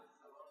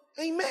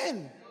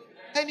 Amen.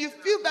 And you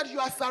feel that you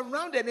are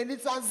surrounded, and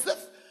it's as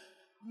if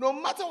no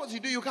matter what you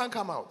do, you can't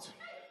come out.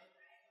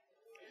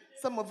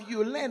 Some of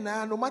you learn,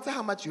 no matter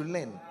how much you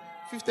learn,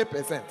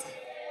 50%.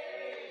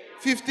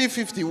 50,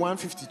 51,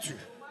 52.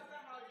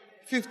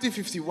 50,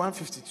 51,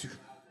 52.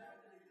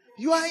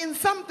 You are in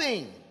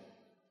something.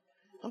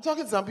 I'm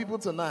talking to some people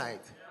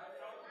tonight.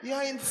 You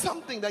are in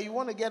something that you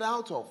want to get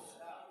out of.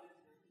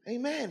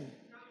 Amen.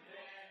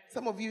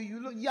 Some of you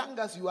look young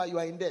as you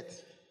are in debt.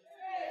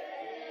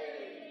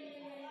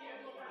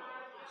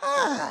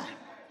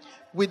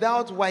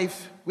 Without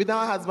wife,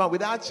 without husband,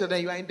 without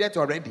children, you are in debt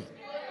already.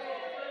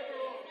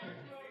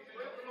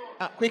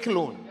 Quick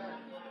loan.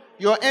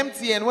 You're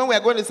empty, and when we are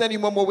going to send you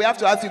more, we have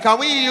to ask you, can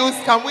we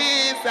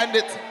send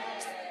it?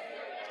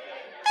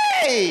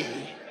 Hey!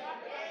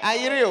 Are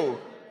you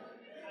real?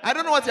 I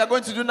don't know what you're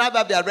going to do now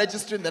that they are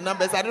registering the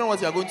numbers. I don't know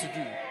what you're going to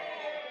do.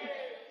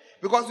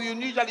 Because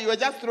you were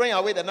just throwing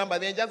away the number,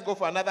 then just go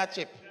for another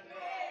chip.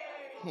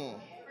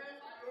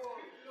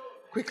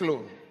 Quick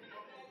loan.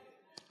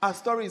 Our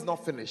story is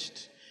not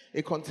finished.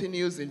 It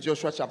continues in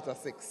Joshua chapter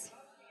 6.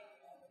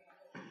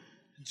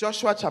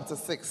 Joshua chapter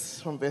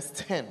 6 from verse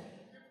 10.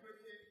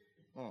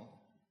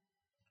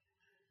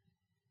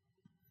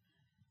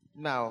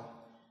 Now,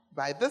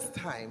 by this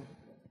time,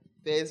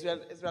 the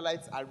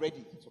Israelites are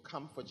ready to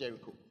come for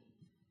Jericho.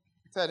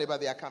 Tell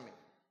anybody they are coming.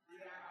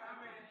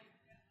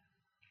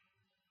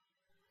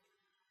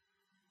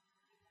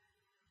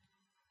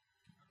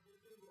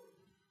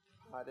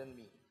 Pardon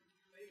me.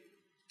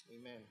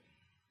 Amen.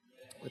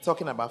 We're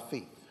talking about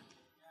faith.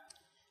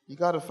 You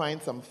got to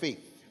find some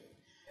faith.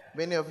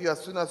 Many of you,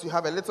 as soon as you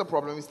have a little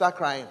problem, you start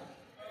crying.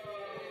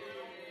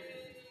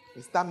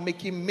 You start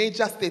making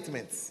major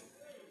statements.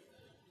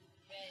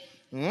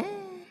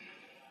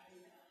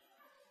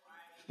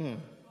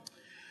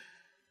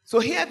 So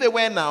here they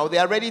were now. They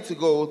are ready to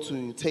go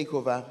to take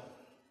over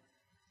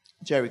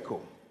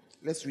Jericho.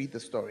 Let's read the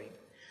story.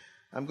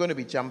 I'm going to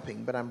be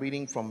jumping, but I'm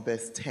reading from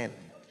verse 10.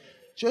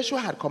 Joshua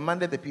had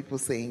commanded the people,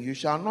 saying, you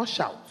shall not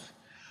shout,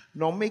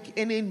 nor make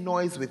any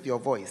noise with your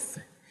voice.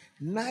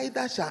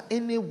 Neither shall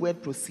any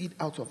word proceed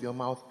out of your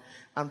mouth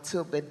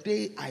until the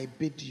day I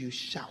bid you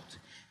shout.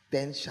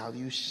 Then shall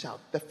you shout.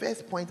 The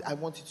first point I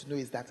want you to know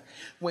is that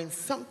when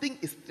something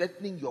is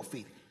threatening your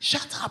faith,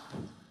 shut up.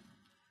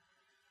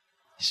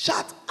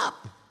 Shut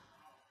up.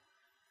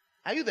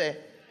 Are you there?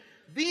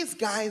 These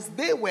guys,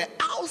 they were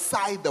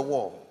outside the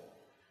wall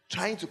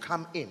trying to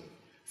come in.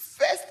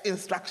 First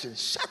instruction,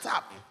 shut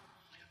up.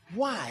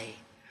 Why?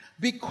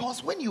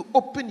 Because when you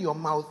open your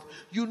mouth,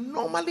 you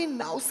normally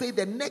now say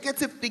the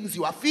negative things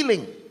you are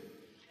feeling.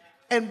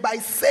 And by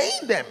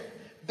saying them,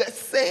 the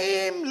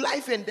same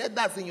life and death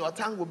that's in your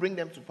tongue will bring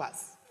them to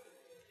pass.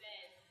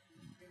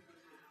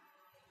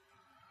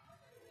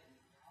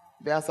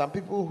 There are some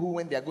people who,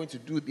 when they are going to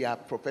do their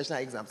professional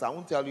exams, I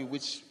won't tell you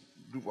which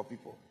group of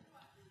people.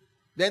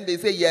 Then they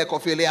say, yeah,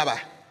 failure.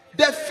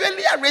 The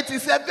failure rate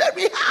is a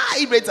very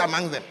high rate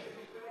among them.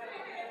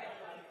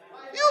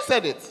 You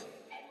said it.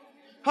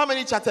 How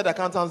many chartered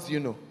accountants do you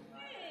know?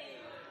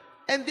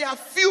 And they are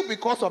few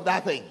because of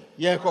that thing.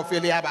 Yeah,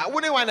 failure.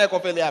 Wouldn't want to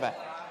failure.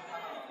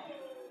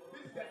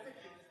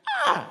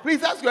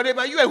 Please ask your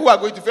neighbor, you who are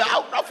going to fail.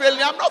 I'm not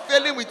failing. I'm not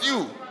failing with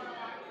you.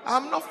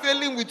 I'm not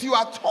failing with you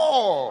at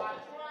all.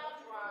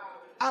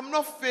 I'm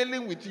not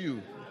failing with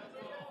you.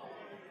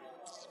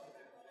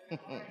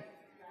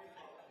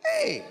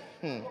 Hey,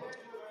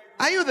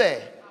 are you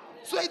there?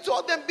 So I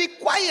told them, be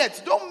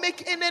quiet. Don't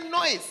make any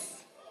noise.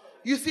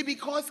 You see,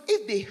 because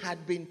if they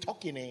had been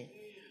talking, they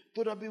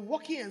would have been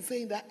walking and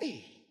saying that,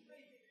 hey,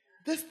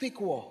 this thick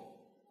wall,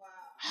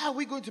 how are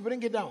we going to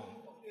bring it down?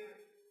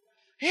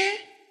 Hey,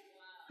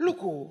 look,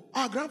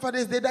 our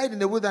grandfathers, they died in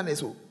the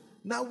wilderness.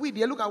 Now we,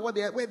 look at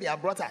where they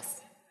have brought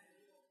us.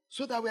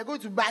 So that we are going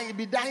to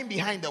be dying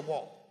behind the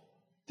wall.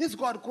 This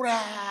God,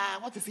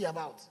 what is he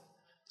about?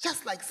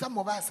 Just like some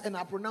of us and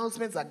our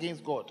pronouncements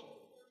against God.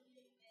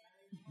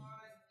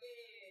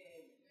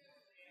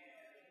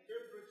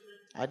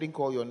 I didn't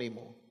call your name.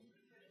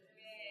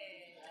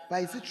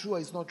 But is it true or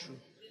is not true?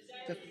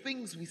 The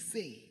things we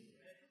say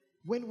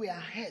when we are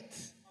hurt,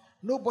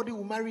 nobody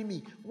will marry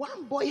me.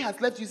 One boy has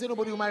left, you say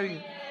nobody will marry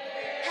you.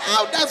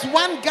 How does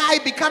one guy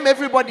become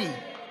everybody?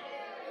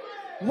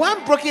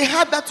 One broken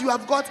heart that you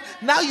have got,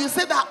 now you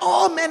say that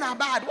all men are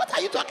bad. What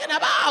are you talking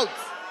about?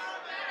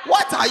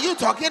 What are you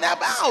talking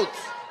about?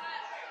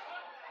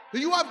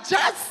 You have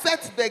just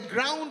set the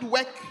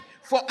groundwork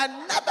for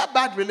another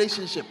bad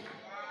relationship.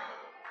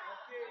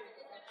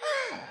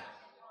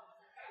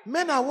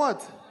 Men are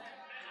what?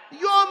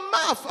 Your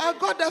mouth.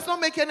 God does not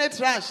make any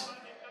trash.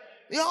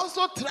 He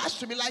also trash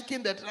to be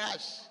liking the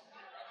trash.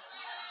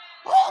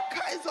 All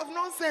kinds of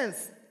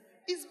nonsense.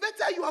 It's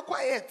better you are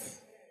quiet.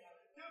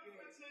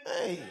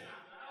 Hey.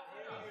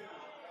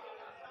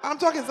 I'm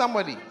talking to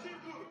somebody.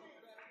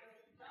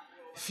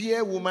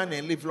 Fear woman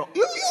and live long.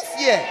 You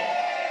fear.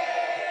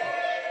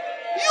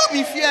 You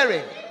be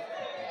fearing.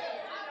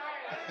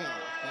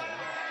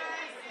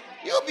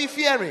 You be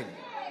fearing.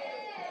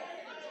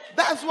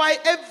 That's why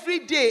every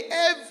day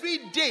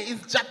is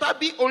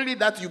Jatabi only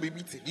that you'll be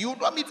meeting. You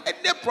don't meet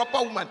any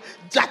proper woman.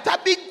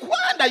 Jatabi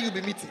one that you'll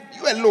be meeting.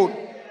 You alone.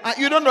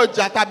 You don't know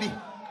Jatabi.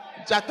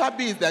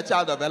 Jatabi is the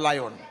child of a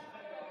lion.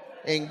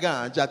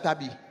 Enga,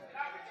 Jatabi.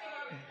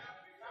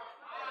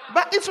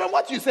 But it's from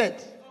what you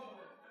said.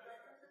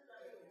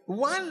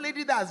 One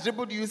lady that has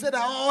dribbled you said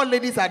that all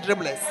ladies are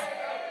dribblers.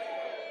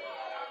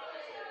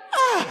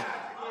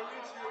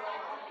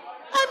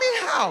 I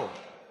mean, how?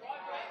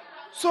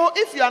 So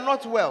if you are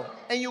not well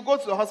and you go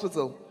to the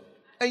hospital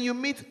and you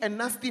meet a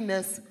nasty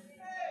nurse,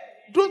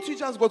 don't you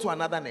just go to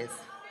another nurse?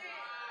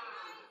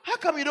 How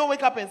come you don't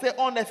wake up and say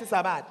all nurses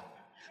are bad?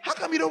 How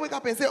come you don't wake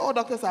up and say all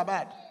doctors are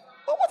bad?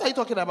 Well, what are you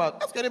talking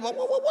about? Ask anybody,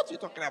 what are you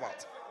talking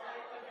about?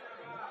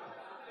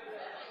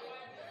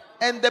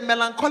 And the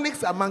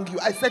melancholics among you,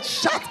 I said,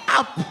 shut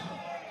up.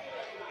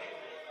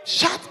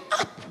 Shut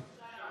up.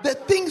 The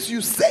things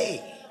you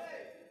say.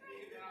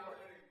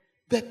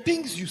 The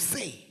things you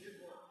say.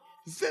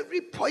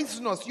 Very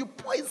poisonous. You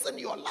poison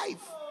your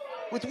life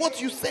with what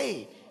you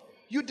say.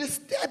 You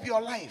disturb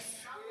your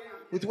life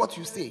with what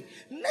you say.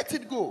 Let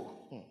it go.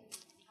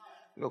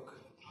 Look.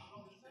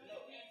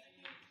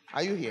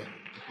 Are you here?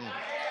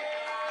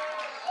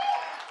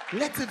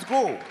 Let it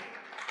go.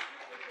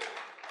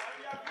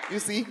 You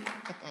see?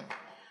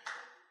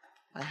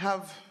 I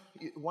have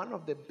one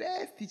of the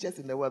best teachers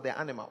in the world. They're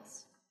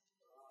animals.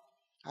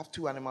 I have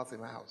 2 animals in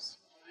my house.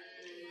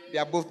 They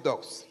are both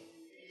dogs.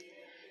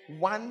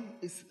 One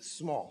is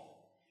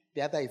small.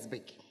 The other is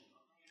big.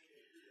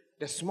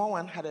 The small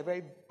one had a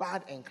very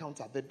bad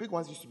encounter. The big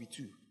ones used to be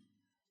 2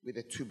 with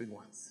the 2 big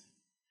ones.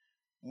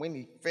 When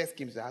he first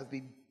came to the house,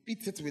 they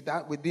beat it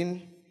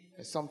within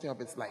something of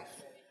its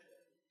life.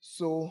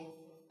 So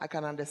I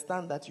can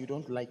understand that you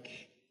don't like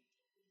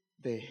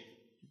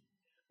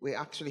we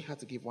actually had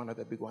to give one of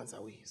the big ones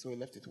away. So we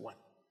left it 1.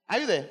 Are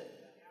you there?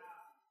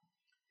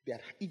 They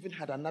had even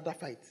had another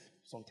fight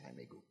some time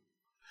ago.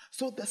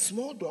 So the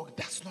small dog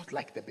does not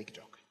like the big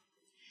dog.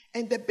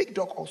 And the big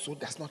dog also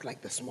does not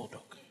like the small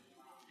dog.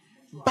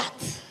 But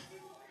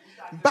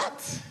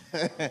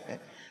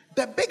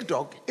the big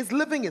dog is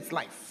living its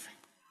life.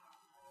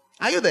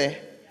 Are you there?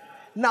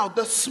 Now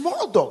the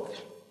small dog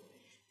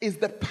is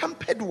the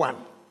pampered one.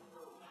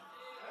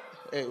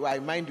 Hey,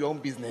 mind your own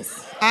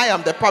business. I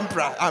am the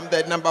pamperer. I'm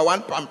the number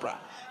 1 pamperer.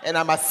 And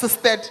I'm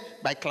assisted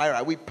by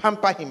Clara. We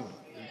pamper him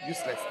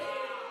uselessly.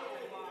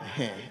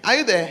 Are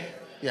you there?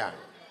 Yeah.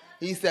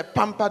 He's a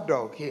pampered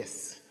dog,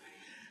 yes.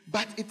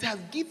 But it has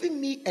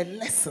given me a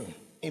lesson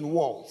in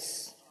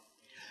walls.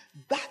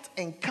 That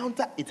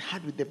encounter it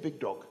had with the big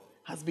dog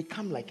has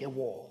become like a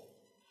wall.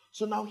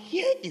 So now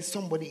here is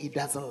somebody he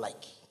doesn't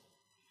like.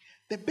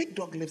 The big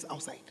dog lives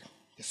outside.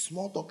 The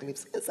small dog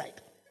lives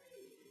inside.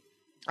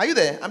 Are you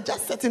there? I'm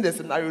just setting the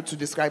scenario to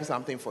describe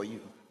something for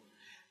you.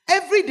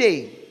 Every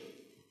day,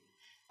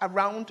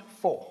 around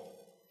 4,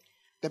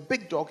 the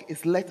big dog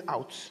is let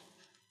out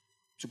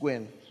to go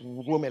and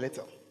roam a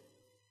little.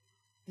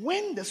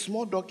 When the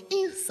small dog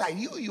inside,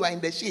 you are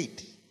in the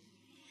shade.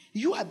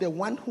 You are the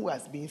one who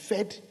has been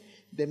fed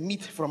the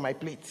meat from my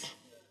plate.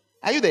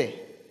 Are you there?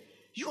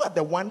 You are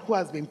the one who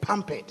has been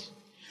pampered.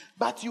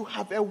 But you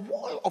have a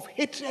wall of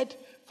hatred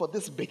for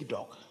this big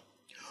dog.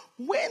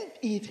 When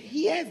it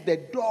hears the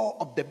door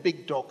of the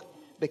big dog,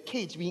 the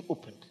cage being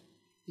opened,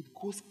 it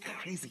goes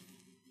crazy.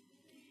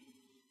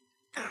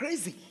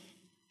 Crazy.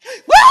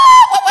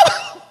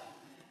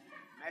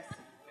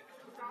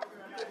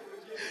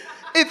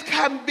 It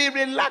can be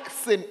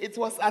relaxing. It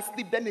was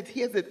asleep, then it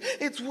hears it.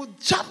 It will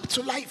jump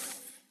to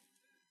life.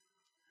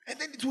 And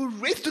then it will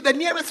race to the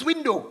nearest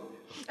window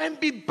and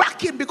be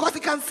backing because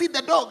it can see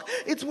the dog.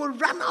 It will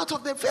run out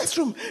of the first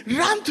room,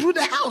 run through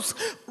the house,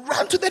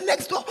 run to the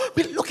next door,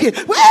 be looking.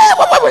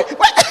 Wait.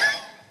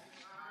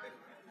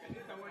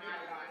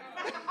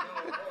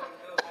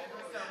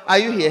 Are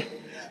you here?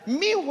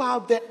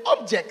 Meanwhile, the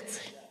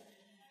object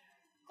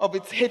of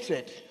its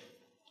hatred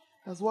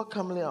has walked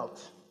calmly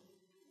out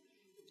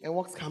and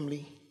walks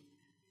calmly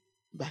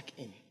back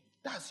in.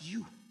 That's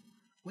you.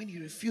 When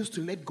you refuse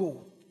to let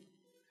go,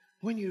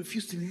 when you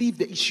refuse to leave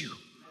the issue,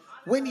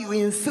 when you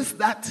insist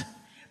that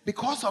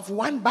because of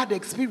one bad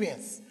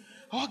experience,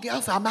 all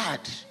girls are mad,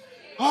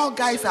 all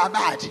guys are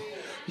bad,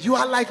 you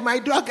are like my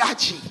dog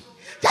Archie.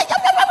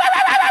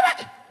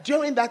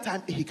 During that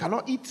time, he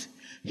cannot eat,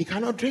 he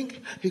cannot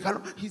drink,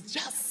 he's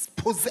just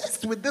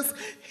possessed with this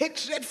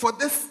hatred for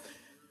this.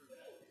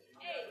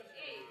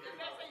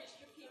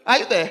 Are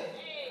you there?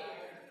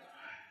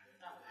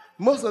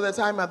 Most of the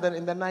time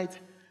in the night,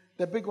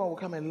 the big one will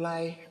come and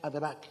lie at the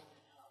back,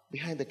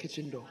 behind the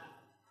kitchen door.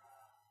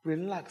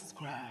 Relax,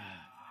 cry.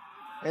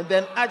 And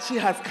then Archie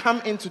has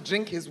come in to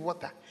drink his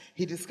water.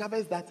 He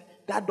discovers that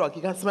dog,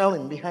 he can smell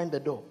him behind the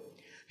door.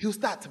 He'll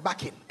start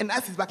backing. And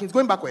as he's backing, he's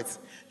going backwards.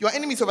 Your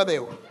enemy is over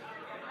there.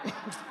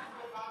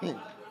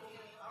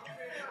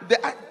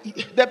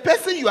 The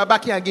person you are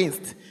backing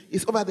against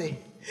is over there.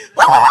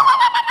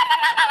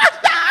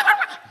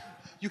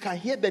 You can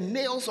hear the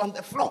nails on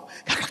the floor.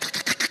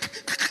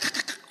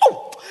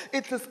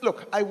 It is,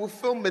 look, I will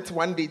film it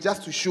one day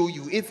just to show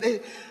you.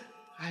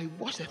 I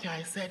watched the thing.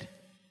 I said,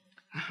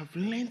 I have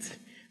learned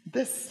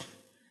this.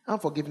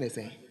 Unforgiveness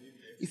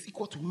is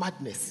equal to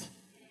madness.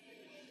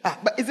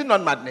 But is it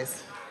not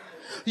madness?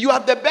 You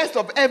have the best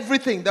of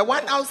everything. The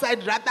one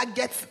outside rather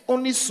gets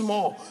only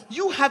small.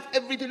 You have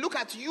everything. Look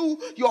at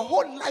you. Your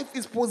whole life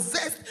is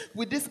possessed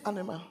with this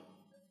animal.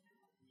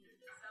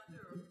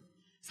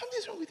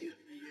 Something's wrong with you.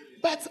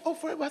 But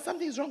forever,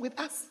 something is wrong with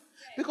us.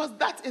 Because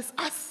that is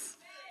us.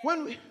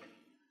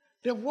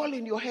 The wall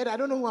in your head, I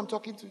don't know who I'm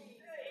talking to.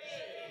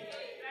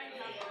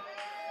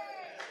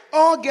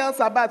 All girls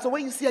are bad. So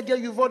when you see a girl,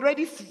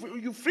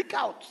 you freak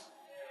out.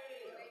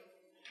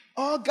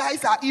 All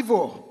guys are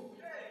evil.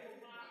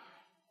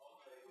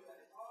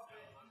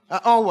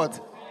 All what?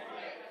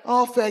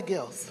 All fair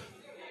girls.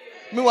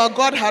 Meanwhile,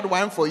 God had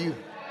one for you.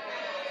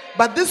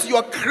 But this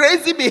your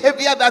crazy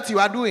behavior that you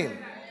are doing,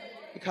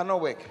 it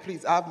cannot work.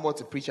 Please, I have more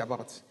to preach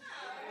about.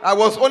 I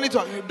was only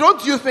talking.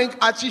 Don't you think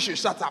Archie should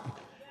shut up?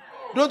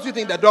 Don't you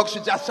think the dog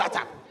should just shut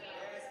up?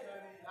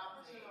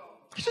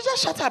 He should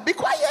just shut up. Be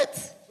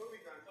quiet.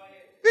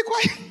 Be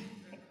quiet.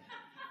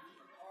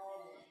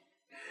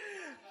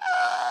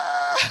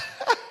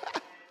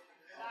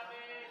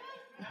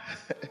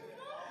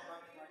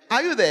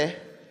 Are you there?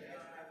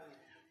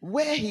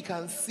 Where he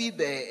can see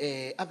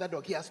the other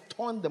dog, he has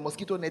torn the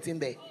mosquito net in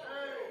there.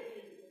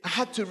 I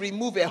had to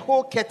remove a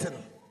whole curtain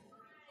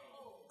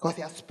because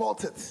he has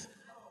spoiled it.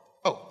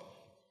 Oh.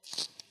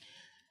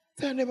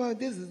 Tell me about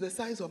this is the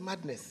signs of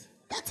madness.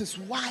 That is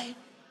why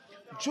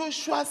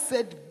Joshua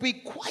said, be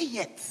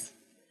quiet.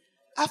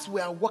 As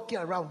we are walking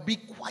around, be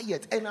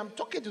quiet. And I'm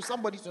talking to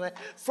somebody tonight.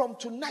 From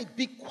tonight,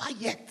 be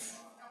quiet.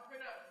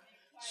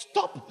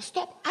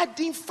 Stop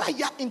adding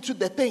fire into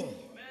the thing.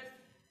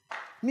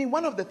 I mean,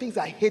 one of the things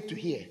I hate to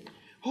hear,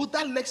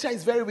 that lecturer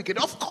is very wicked.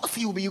 Of course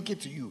he will be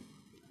wicked to you.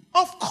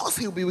 Of course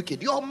he will be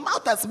wicked. Your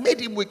mouth has made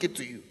him wicked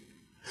to you.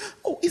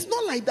 Oh, it's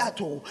not like that.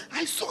 Oh,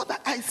 I saw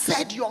that. I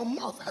said your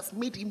mouth has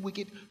made him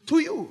wicked to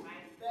you.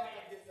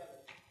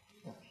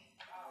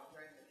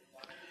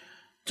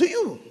 To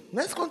you.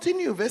 Let's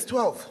continue. Verse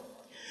 12.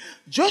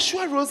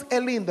 Joshua rose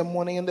early in the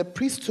morning and the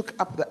priest took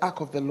up the ark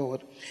of the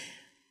Lord.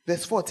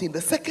 Verse 14.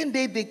 The second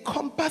day they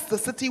compassed the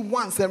city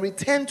once and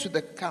returned to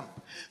the camp.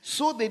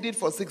 So they did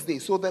for 6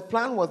 days. So the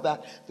plan was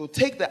that they'll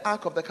take the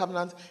ark of the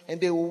covenant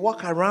and they will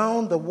walk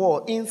around the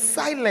wall in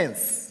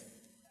silence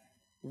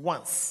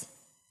once.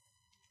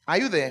 Are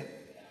you there?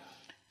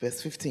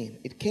 Verse 15.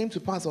 It came to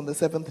pass on the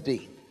seventh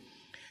day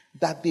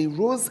that they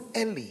rose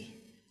early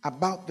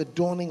about the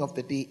dawning of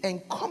the day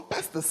and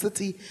compassed the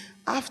city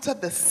after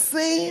the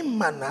same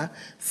manner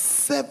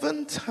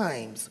 7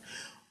 times.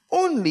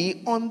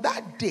 Only on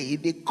that day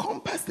they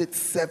compassed it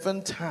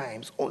 7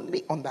 times.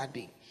 Only on that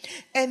day.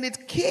 And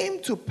it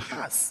came to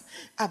pass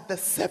at the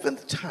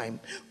 7th time,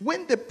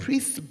 when the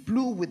priests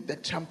blew with the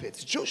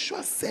trumpets,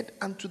 Joshua said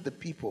unto the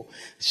people,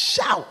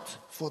 shout,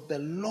 for the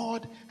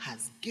Lord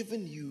has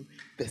given you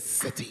the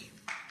city.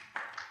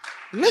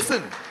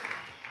 Listen,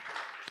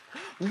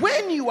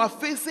 when you are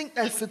facing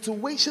a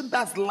situation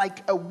that's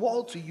like a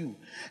wall to you,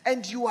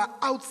 and you are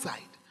outside,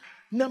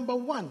 number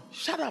one,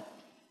 shut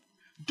up.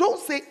 Don't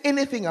say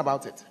anything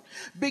about it.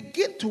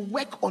 Begin to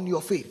work on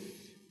your faith.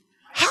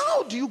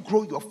 How do you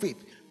grow your faith?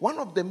 One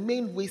of the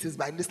main ways is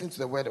by listening to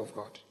the word of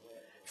God.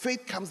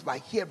 Faith comes by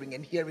hearing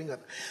and hearing.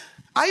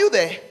 Are you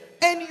there?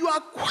 And you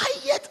are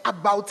quiet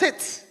about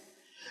it.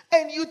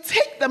 And you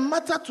take the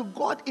matter to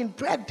God in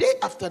prayer day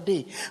after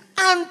day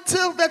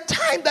until the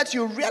time that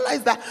you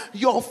realize that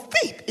your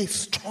faith is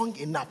strong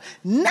enough.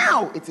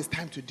 Now it is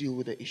time to deal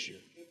with the issue.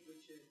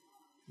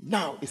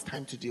 Now it's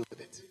time to deal with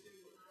it.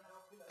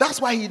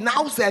 That's why he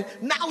now said,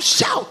 now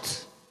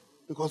shout,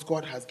 because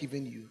God has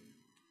given you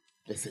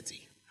the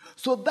city.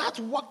 So that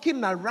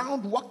walking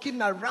around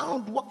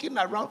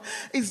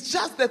is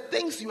just the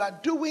things you are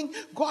doing.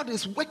 God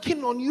is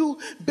working on you,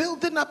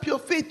 building up your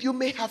faith. You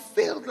may have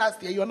failed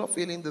last year. You are not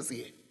failing this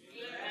year.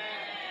 Yeah.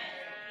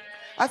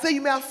 I say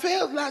you may have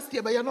failed last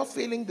year, but you're not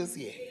failing this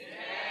year. Yeah.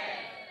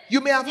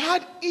 You may have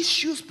had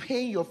issues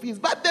paying your fees,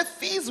 but the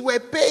fees were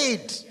paid.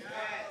 Yes.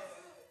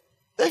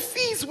 The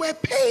fees were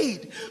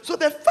paid. So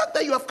the fact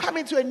that you have come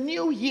into a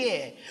new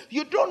year,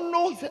 you don't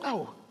know, you say,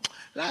 oh,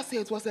 last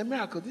year it was a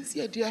miracle. This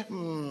year, dear,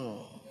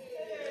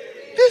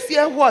 This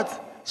year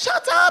what?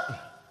 Shut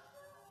up.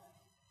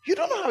 You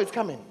don't know how it's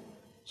coming.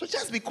 So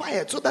just be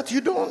quiet so that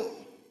you don't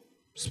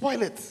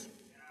spoil it.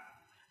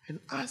 And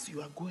as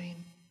you are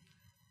going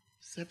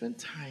 7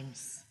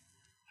 times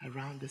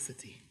around the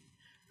city,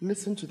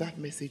 listen to that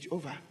message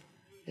over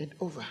and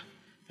over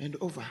and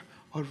over.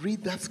 Or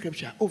read that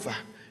scripture over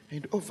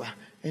and over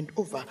and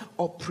over.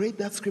 Or pray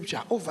that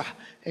scripture over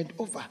and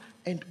over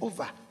and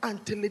over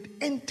until it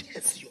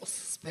enters your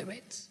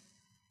spirit.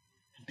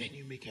 And then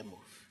you make a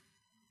move.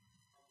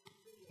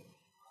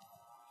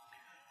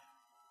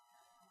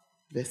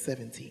 Verse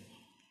 17.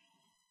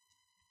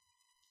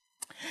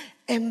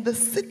 And the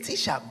city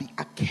shall be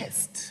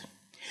accursed,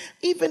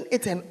 even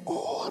it and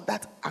all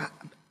that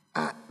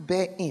are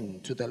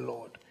therein, to the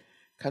Lord.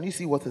 Can you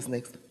see what is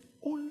next?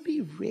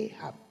 Only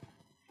Rahab,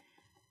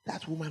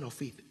 that woman of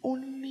faith,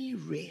 only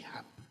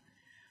Rahab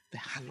the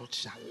harlot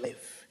shall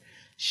live,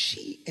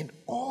 she and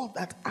all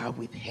that are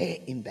with her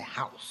in the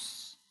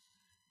house.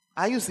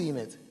 Are you seeing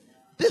it?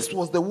 This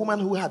was the woman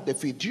who had the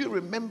faith. Do you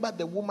remember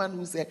the woman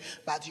who said,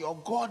 but your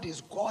God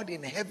is God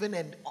in heaven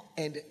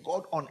and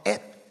God on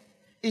earth?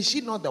 Is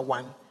she not the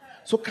one?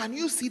 So can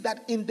you see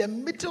that in the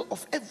middle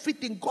of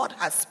everything, God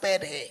has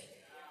spared her?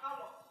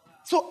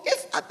 So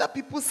if other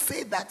people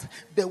say that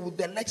the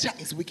lecture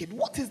is wicked,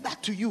 what is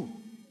that to you?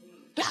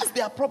 That's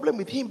their problem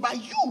with him. By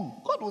you,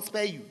 God will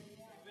spare you.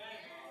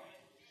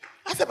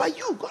 I said, by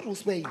you, God will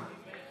spare you.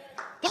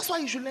 That's why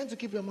you should learn to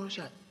keep your mouth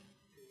shut.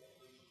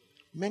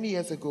 Many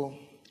years ago,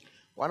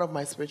 one of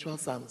my spiritual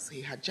sons,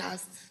 he had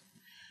just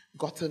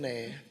gotten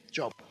a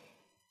job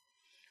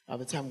at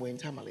the time we were in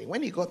Tamale.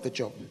 When he got the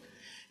job,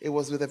 it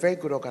was with a very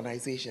good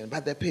organization,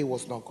 but the pay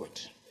was not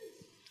good.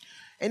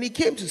 And he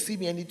came to see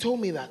me and he told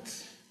me that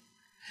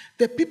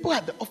the people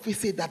at the office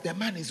said that the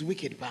man is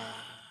wicked.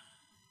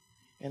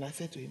 And I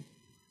said to him,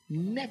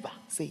 never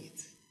say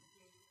it.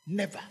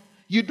 Never.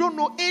 You don't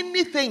know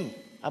anything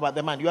about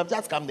the man. You have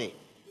just come there.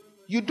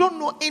 You don't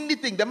know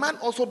anything. The man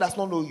also does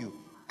not know you.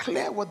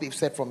 Clear what they've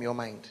said from your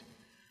mind.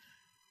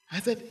 I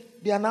said,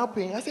 they are now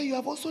paying. I said, you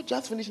have also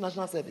just finished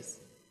national service.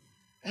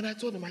 And I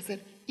told him, I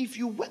said, if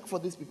you work for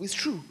these people, it's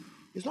true.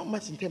 It's not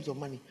much in terms of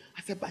money.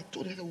 I said, but I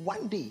told him, I said,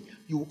 one day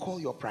you will call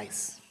your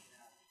price.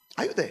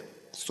 Are you there?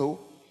 So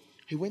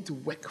he went to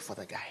work for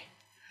the guy.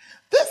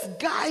 This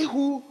guy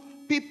who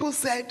people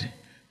said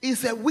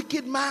is a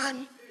wicked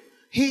man,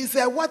 he's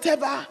a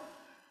whatever.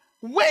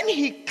 When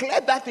he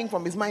cleared that thing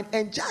from his mind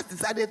and just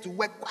decided to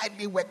work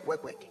quietly, work.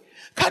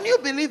 Can you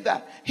believe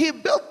that? He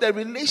built the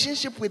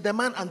relationship with the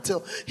man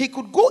until he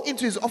could go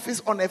into his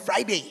office on a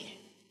Friday.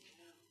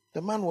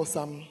 The man was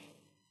I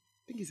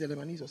think he's a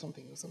Lebanese or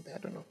something, I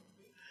don't know.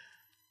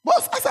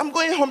 Boss, as I'm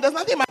going home, there's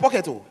nothing in my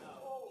pocket. Oh.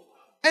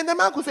 And the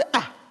man could say,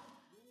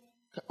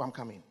 I'm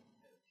coming.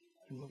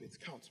 Remove it,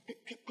 count.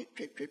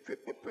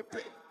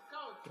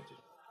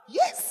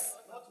 Yes.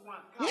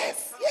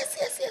 Yes.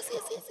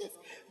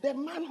 The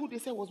man who they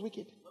said was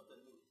wicked.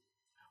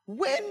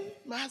 When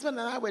my husband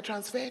and I were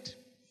transferred,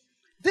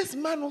 this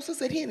man also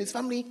said he and his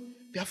family,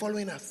 they are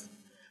following us.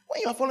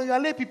 When you are following, you are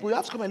lay people, you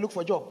have to come and look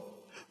for a job.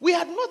 We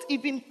had not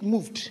even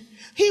moved.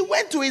 He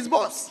went to his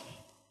boss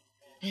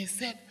and he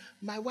said,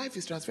 my wife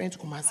is transferring to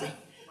Kumasi.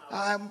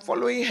 I'm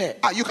following her.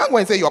 You can't go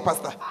and say you're a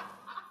pastor.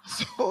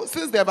 So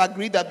since they have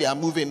agreed that they are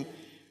moving,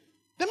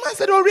 the man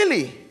said, oh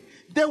really?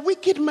 The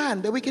wicked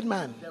man.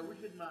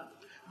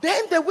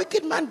 Then the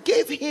wicked man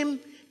gave him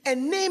a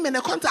name and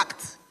a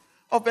contact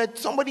of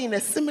somebody in a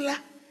similar.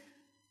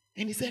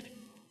 And he said,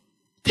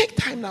 take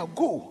time now,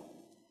 go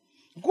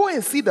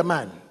and see the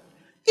man.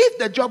 If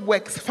the job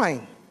works,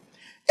 fine.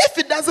 If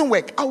it doesn't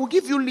work, I will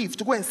give you leave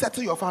to go and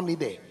settle your family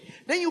there.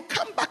 Then you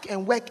come back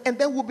and work, and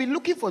then we'll be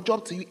looking for a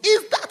job to you.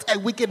 Is that a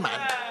wicked man?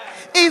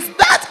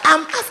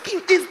 I'm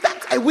asking, is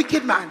that a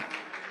wicked man?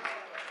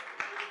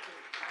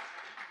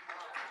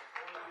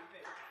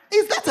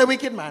 Is that a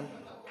wicked man?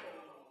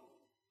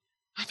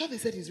 I thought they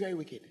said he's very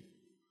wicked.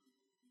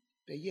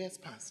 The years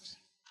passed.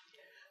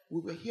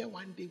 We were here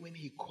one day when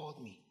he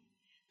called me.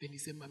 Then he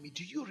said, Mommy,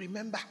 do you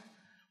remember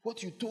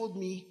what you told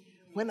me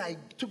when I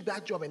took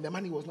that job and the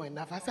money was not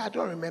enough? I said, I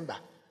don't remember.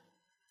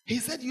 He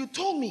said, you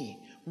told me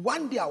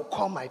one day I'll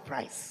call my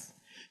price.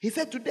 He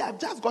said, today I've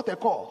just got a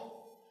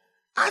call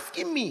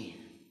asking me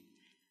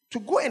to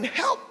go and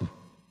help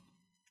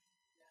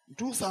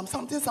do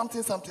something.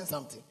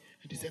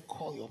 And he said,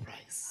 call your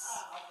price.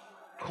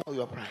 Call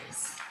your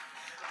price.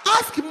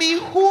 Ask me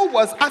who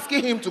was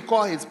asking him to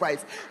call his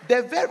price.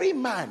 The very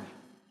man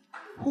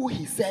who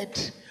he said,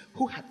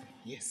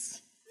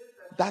 yes,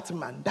 that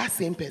man, that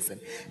same person.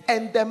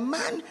 And the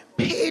man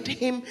paid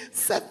him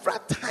several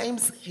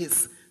times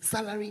his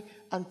salary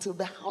until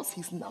the house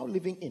he's now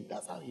living in.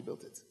 That's how he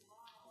built it.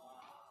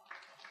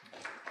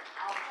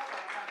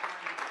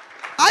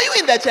 Are you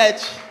in the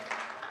church?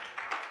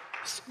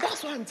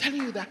 That's why I'm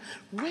telling you that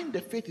when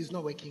the faith is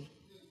not working,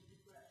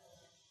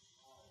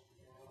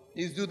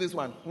 is do this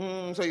one.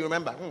 So you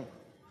remember.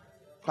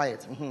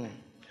 Quiet.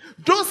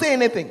 Don't say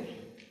anything.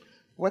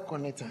 Work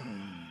on it.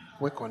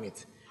 Work on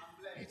it.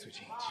 It will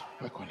change.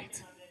 Work on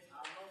it.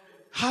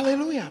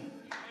 Hallelujah.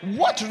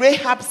 What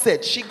Rahab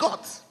said, she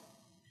got.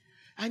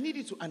 I need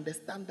you to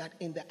understand that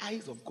in the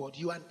eyes of God,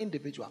 you are an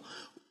individual.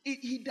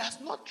 He does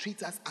not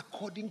treat us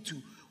according to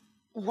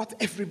what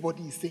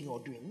everybody is saying or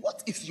doing.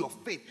 What is your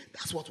faith?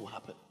 That's what will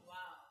happen.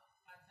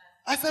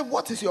 I said,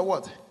 what is your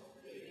what?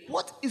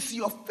 What is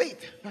your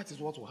faith? That is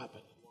what will happen.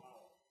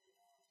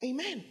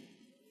 Amen.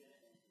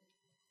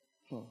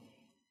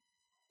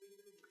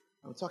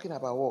 I'm talking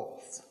about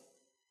walls.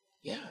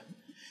 Yeah.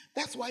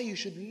 That's why you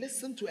should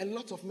listen to a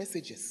lot of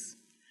messages.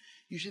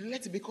 You should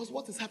let it, because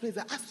what is happening is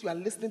that as you are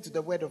listening to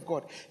the word of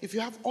God, if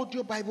you have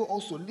audio Bible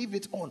also, leave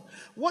it on.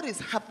 What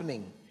is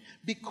happening?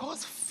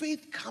 Because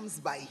faith comes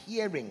by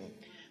hearing.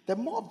 The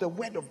more of the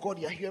word of God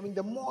you're hearing,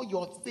 the more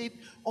your faith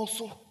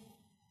also,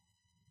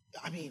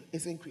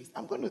 is increased.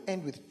 I'm going to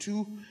end with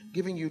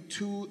giving you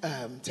two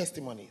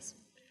testimonies.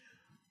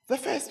 The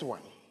first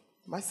one,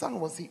 my son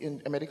was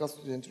a medical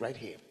student right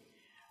here.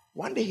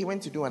 One day he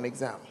went to do an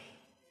exam.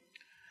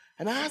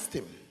 And I asked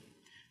him,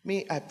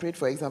 I prayed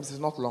for exams, it's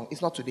not long,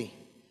 it's not today.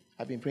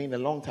 I've been praying a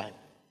long time.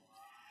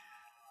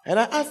 And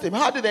I asked him,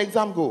 how did the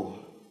exam go?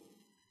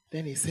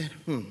 Then he said,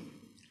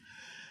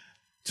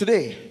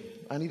 today,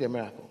 I need a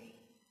miracle.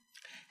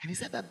 And he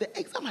said that the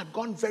exam had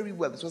gone very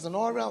well. This was an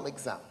oral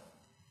exam,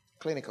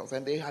 clinicals,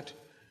 and the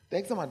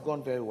exam had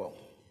gone very well.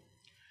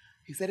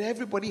 He said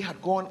everybody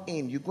had gone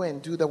in. You go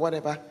and do the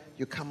whatever,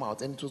 you come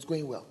out, and it was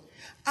going well.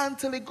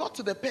 Until it got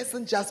to the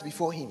person just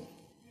before him.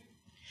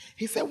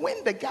 He said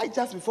when the guy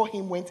just before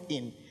him went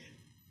in,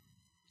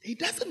 he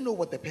doesn't know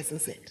what the person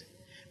said.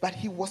 But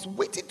he was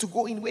waiting to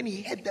go in when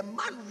he heard the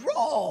man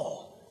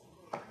roar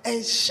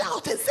and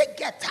shout and say,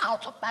 get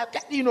out of my,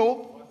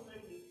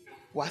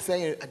 was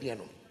saying,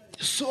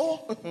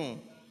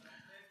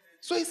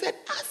 so he said,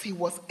 as he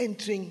was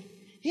entering,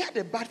 he had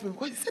a bad feeling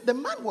because he said the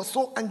man was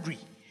so angry.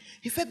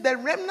 He said the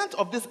remnant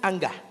of this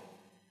anger,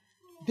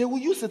 they will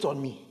use it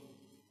on me.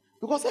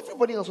 Because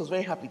everybody else was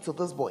very happy till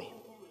this boy.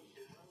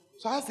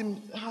 So I asked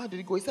him, how did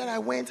it go? He said, I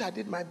went, I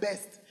did my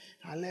best,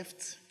 I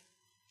left.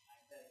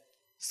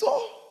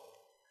 So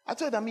I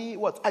told him,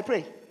 what? I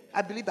pray.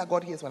 I believe that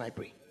God hears when I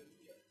pray.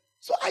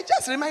 So I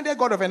just reminded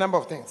God of a number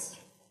of things.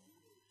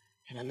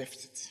 And I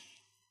left it.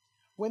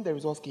 When the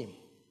results came,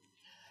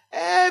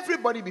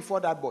 everybody before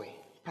that boy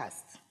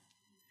passed.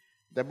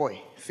 The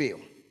boy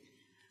failed.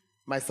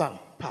 My son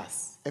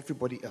passed.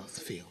 Everybody else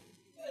failed.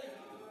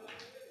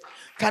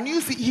 Can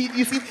you see?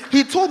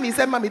 He told me, he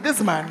said, Mommy,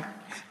 this man,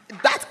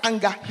 that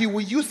anger, he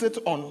will use it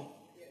on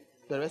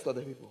the rest of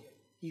the people.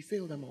 He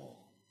failed them all.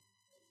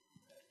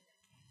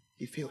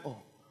 He failed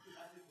all.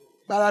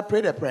 But I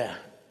prayed a prayer.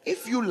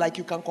 If you like,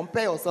 you can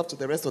compare yourself to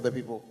the rest of the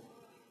people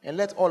and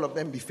let all of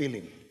them be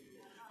failing.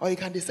 Or you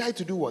can decide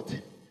to do what?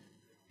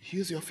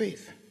 Use your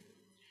faith.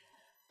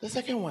 The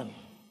second one,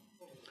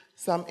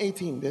 Psalm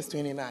 18, verse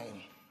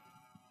 29.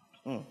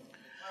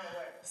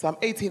 Psalm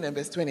 18 and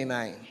verse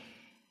 29.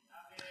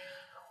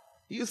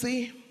 You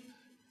see,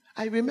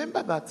 I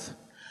remember that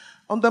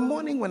on the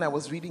morning when I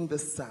was reading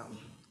this psalm,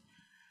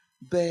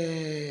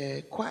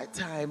 the quiet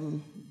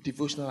time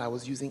devotional I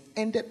was using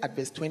ended at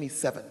verse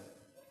 27.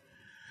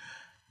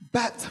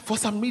 But for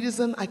some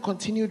reason, I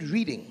continued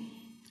reading.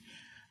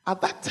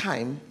 At that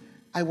time,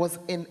 I was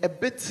in a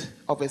bit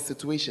of a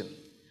situation.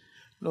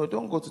 No,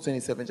 don't go to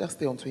 27, just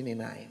stay on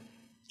 29.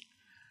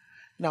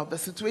 Now, the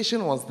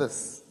situation was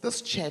this.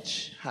 This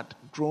church had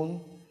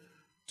grown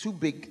too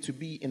big to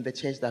be in the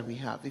church that we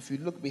have. If you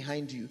look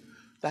behind you,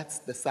 that's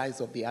the size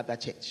of the other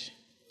church.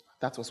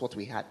 That was what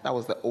we had. That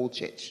was the old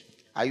church.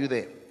 Are you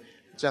there?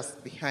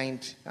 Just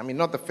behind,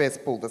 not the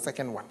first pole, the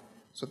second one.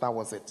 So that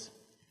was it.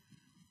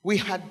 We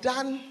had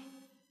done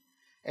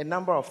a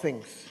number of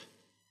things.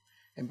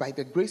 And by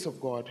the grace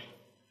of God,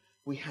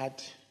 we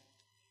had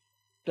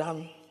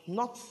done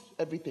not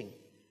everything,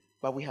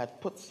 but we had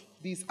put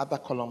these other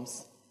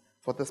columns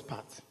for this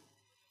part.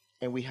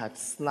 And we had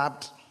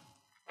slabbed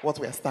what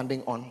we are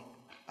standing on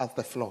as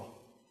the floor.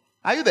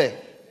 Are you there?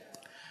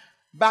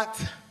 But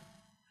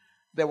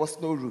there was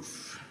no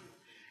roof.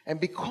 And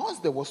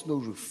because there was no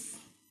roof,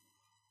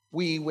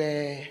 we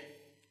were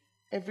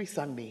every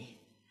Sunday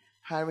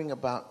hiring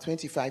about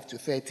 25 to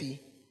 30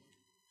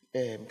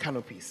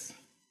 canopies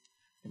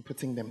and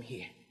putting them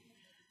here.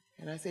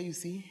 And I say, you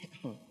see,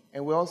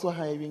 and we're also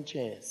hiring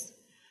chairs.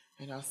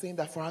 And I was saying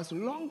that for as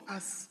long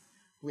as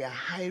we are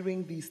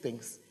hiring these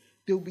things,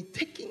 they'll be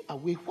taking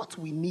away what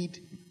we need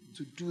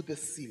to do the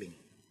ceiling.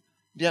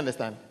 Do you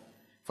understand?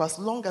 For as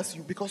long as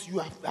because you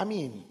have,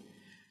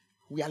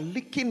 we are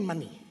leaking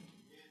money.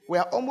 We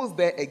are almost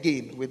there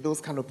again with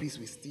those canopies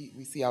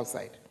we see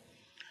outside.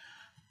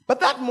 But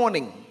that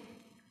morning,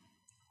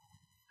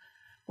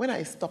 when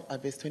I stopped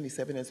at verse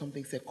 27 and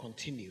something said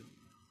continue,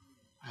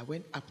 I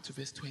went up to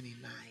verse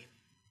 29.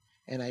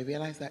 And I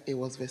realized that it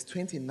was verse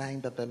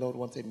 29 that the Lord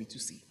wanted me to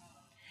see.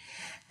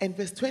 And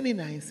verse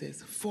 29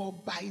 says, for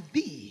by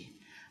thee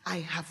I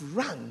have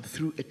run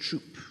through a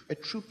troop. A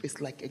troop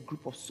is like a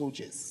group of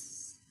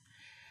soldiers.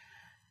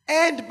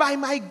 And by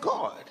my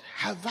God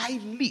have I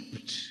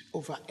leaped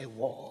over a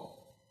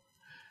wall.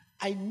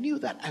 I knew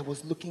that I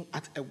was looking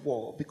at a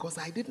wall because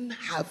I didn't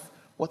have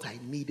what I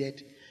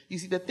needed. You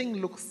see, the thing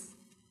looks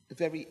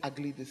very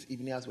ugly this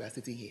evening as we are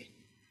sitting here.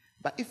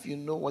 But if you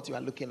know what you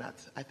are looking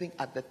at, I think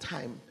at the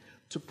time,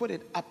 to put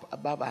it up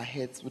above our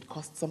heads would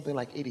cost something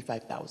like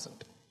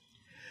 85,000.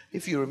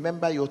 If you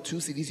remember your 2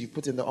 CDs you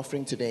put in the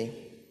offering today,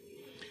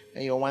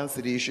 and your 1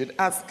 CD, you should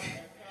ask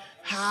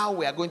how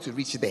we are going to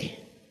reach there.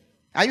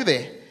 Are you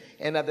there?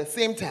 And at the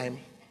same time,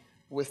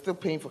 we're still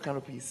paying for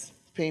canopies,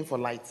 paying for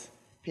lights,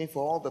 paying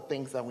for all the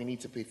things that we need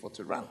to pay for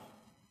to run.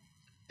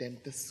 Then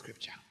this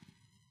scripture.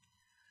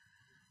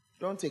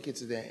 Don't take it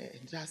to there,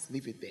 just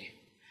leave it there.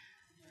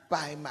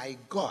 By my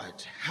God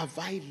have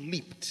I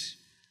leaped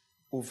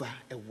over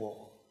a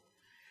wall.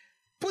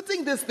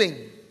 Putting this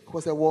thing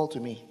was a wall to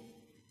me.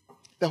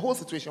 The whole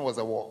situation was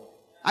a wall.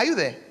 Are you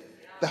there?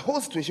 The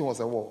whole situation was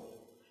a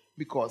wall.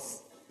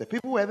 Because the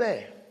people were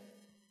there.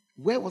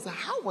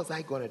 How was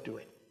I going to do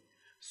it?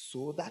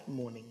 So that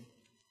morning,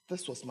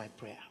 this was my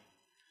prayer.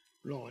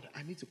 Lord,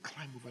 I need to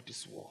climb over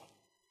this wall.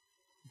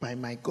 By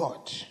my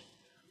God,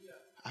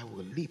 I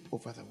will leap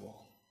over the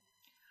wall.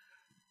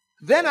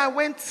 Then I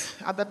went,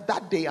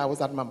 that day I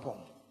was at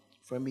Mampong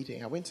for a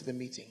meeting. I went to the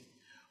meeting.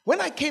 When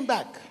I came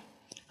back,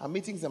 our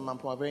meetings in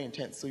Mampong are very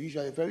intense, so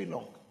usually very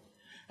long.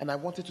 And I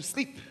wanted to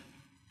sleep.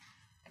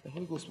 The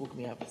Holy Ghost woke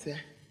me up and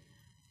said,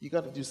 you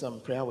got to do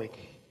some prayer work.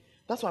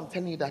 That's why I'm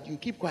telling you that you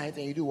keep quiet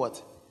and you do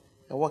what?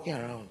 You're walking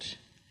around.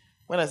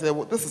 When I said,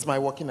 well, this is my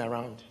walking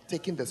around,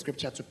 taking the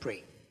scripture to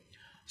pray.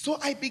 So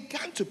I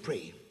began to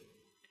pray.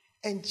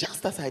 And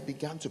just as I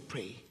began to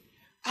pray,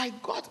 I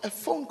got a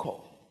phone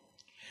call.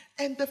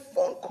 And the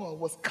phone call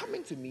was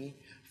coming to me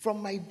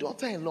from my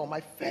daughter-in-law,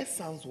 my first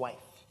son's wife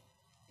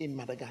in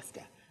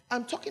Madagascar.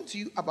 I'm talking to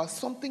you about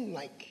something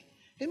like,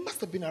 it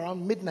must have been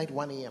around midnight,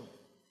 1 a.m.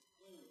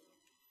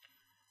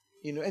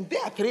 And they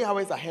are 3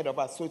 hours ahead of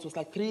us, so it was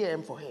like 3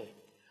 a.m. for her.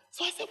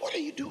 So I said, what are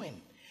you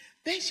doing?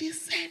 Then she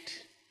said,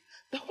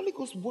 the Holy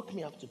Ghost woke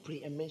me up to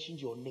pray and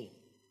mentioned your name.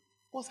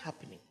 What's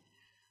happening?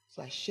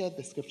 So I shared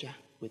the scripture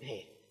with her.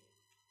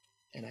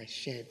 And I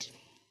said,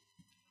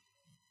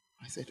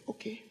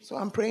 okay, so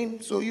I'm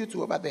praying, so you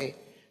two over there,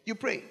 you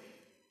pray.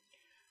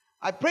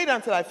 I prayed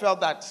until I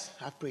felt that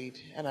I've prayed,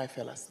 and I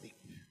fell asleep.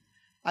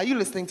 Are you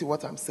listening to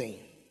what I'm saying?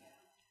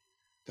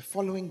 The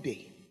following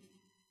day,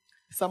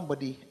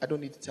 somebody I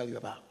don't need to tell you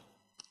about,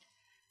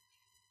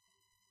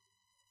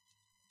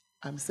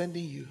 I'm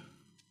sending you,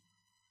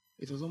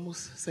 it was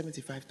almost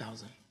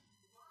 75,000.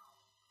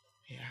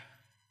 Yeah.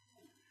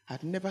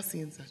 I'd never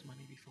seen such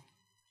money before.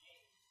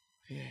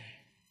 Yeah.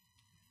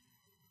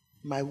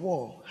 My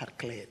wall had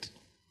cleared.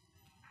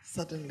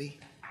 Suddenly,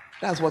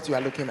 that's what you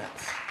are looking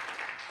at.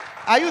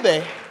 Are you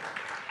there?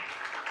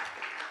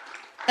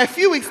 A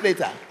few weeks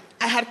later,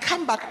 I had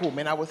come back home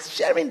and I was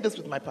sharing this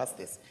with my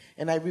pastors.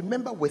 And I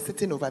remember we're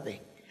sitting over there.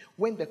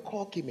 When the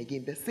call came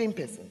again, the same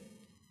person.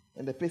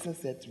 And the person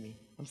said to me,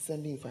 I'm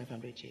sending you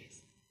 500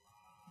 chairs.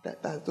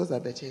 Those are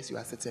the chairs you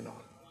are sitting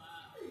on.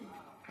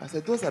 I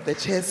said, those are the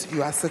chairs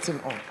you are sitting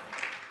on.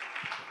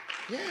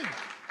 Yeah.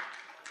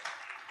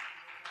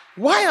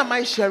 Why am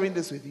I sharing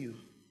this with you?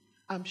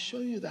 I'm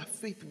showing you that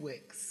faith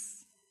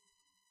works.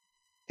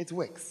 It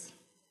works.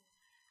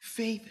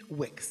 Faith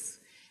works.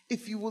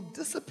 If you will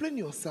discipline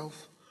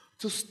yourself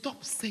to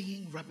stop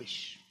saying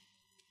rubbish.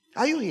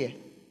 Are you here?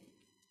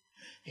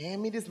 Hey,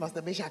 me this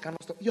masturbation, I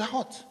cannot stop. You're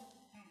hot.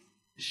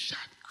 Shut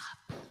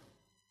up.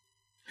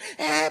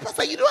 Hey,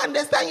 Pastor, you don't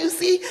understand. You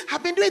see,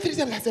 I've been doing 3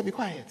 times. I said, be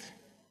quiet.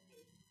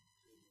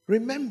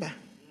 Remember,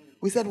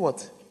 we said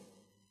what?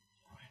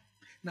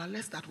 Now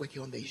let's start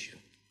working on the issue.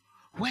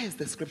 Where is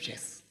the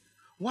scriptures?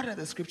 What are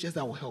the scriptures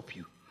that will help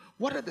you?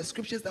 What are the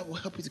scriptures that will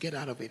help you to get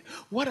out of it?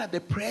 What are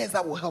the prayers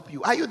that will help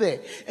you? Are you there?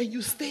 And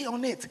you stay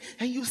on it,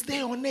 and you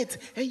stay on it,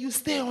 and you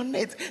stay on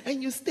it,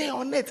 and you stay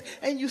on it,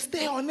 and you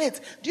stay on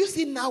it. Do you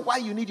see now why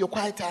you need your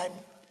quiet time?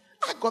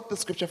 I got the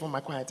scripture from my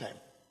quiet time.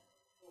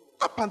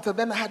 Up until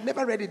then, I had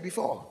never read it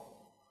before.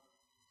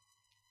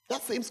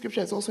 That same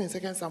scripture is also in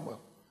 2 Samuel.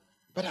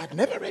 But I had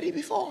never read it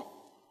before.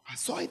 I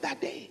saw it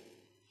that day.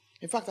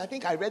 In fact, I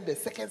think I read the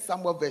 2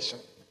 Samuel version.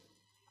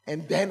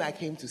 And then I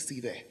came to see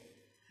there.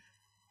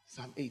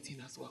 Psalm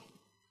 18 as well.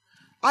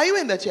 Are you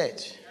in the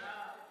church?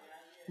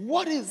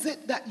 What is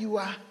it that you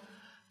are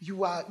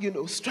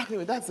struggling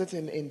with? That's it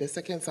in the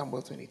 2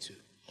 Samuel 22.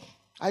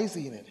 Are you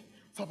seeing it?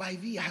 For by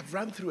thee I have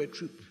run through a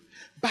troop.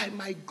 By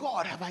my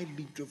God have I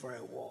leaped over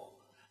a wall.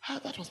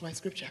 That was my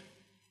scripture.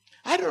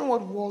 I don't know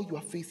what wall you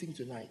are facing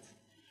tonight.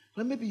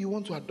 But maybe you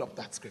want to adopt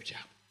that scripture.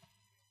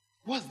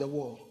 What's the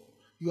wall?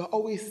 You are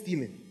always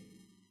stealing.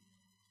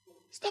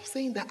 Stop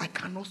saying that I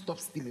cannot stop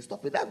stealing.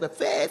 Stop it. That's the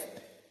first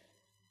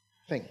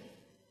thing.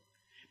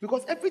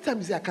 Because every time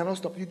you say I cannot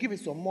stop, you give it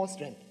some more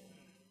strength.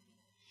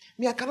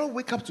 Me, I cannot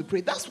wake up to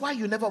pray. That's why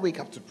you never wake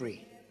up to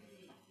pray.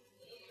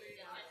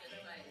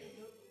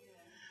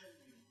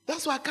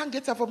 That's why I can't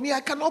get up for me.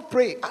 I cannot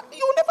pray.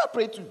 You never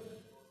pray too.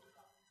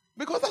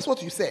 Because that's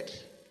what you said.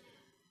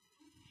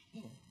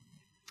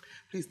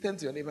 Please turn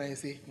to your neighbor and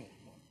say,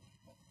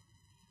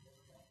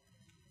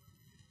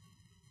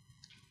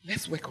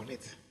 let's work on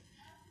it.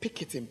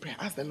 Pick it in prayer.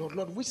 Ask the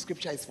Lord, which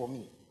scripture is for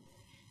me?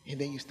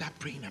 And then you start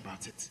praying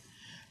about it.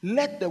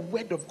 Let the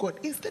word of God,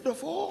 instead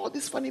of all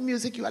this funny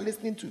music you are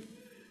listening to,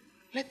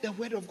 let the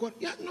word of God,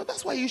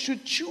 that's why you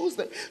should choose.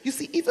 You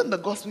see, even the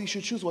gospel, you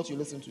should choose what you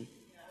listen to.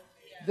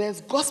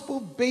 There's gospel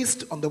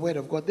based on the word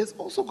of God. There's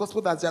also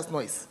gospel that's just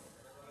noise.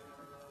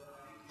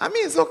 I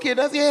mean, it's okay.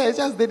 It's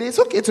just the day. It's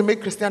okay to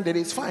make Christian the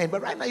day. It's fine.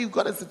 But right now, you've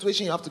got a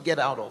situation you have to get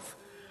out of.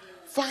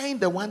 Find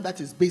the one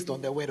that is based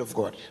on the word of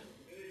God.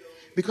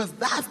 Because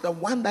that's the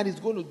one that is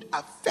going to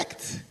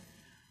affect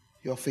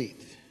your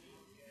faith.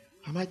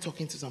 Am I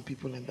talking to some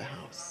people in the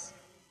house?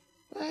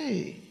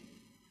 Hey,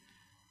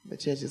 the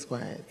church is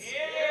quiet.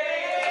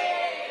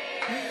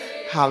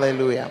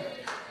 Hallelujah.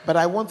 But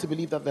I want to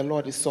believe that the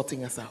Lord is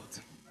sorting us out.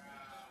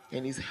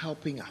 And He's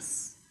helping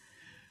us.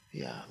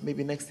 Yeah,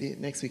 maybe next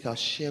week I'll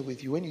share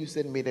with you. When you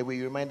said made a way,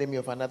 you reminded me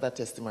of another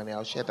testimony.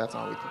 I'll share that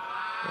one with you.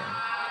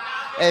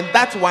 Yeah. And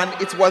that one,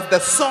 it was the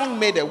song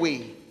Made a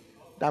Way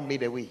that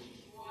made a way.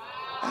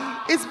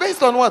 It's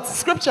based on what?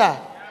 Scripture.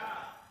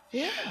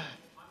 Yeah.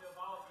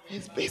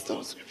 It's based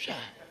on scripture.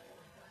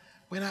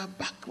 When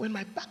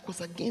my back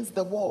was against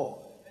the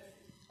wall.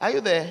 Are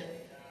you there?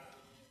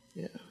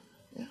 Yeah.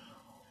 Yeah.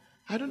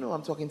 I don't know who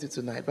I'm talking to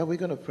tonight, but we're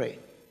going to pray.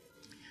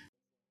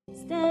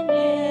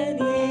 Standing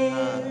here,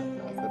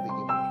 That's the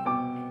beginning.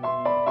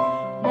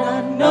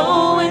 not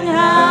knowing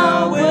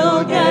how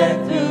we'll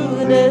get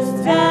through this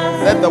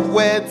test, Let the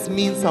words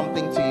mean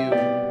something to you.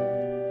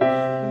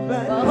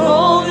 but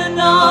holding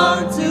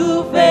on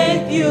to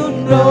faith you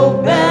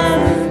know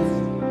best,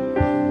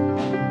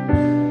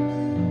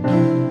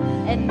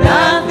 and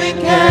nothing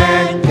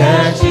can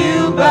catch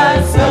you by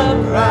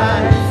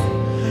surprise.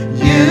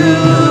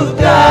 You've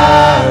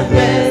got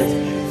this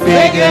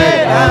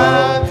figured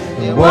out,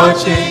 you're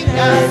watching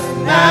us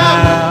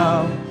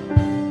now.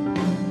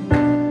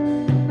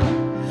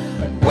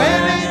 But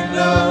when it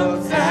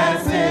looks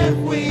as if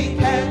we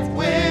can't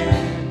win,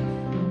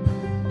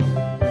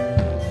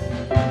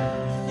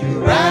 you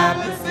wrap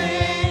us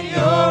in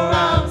your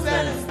arms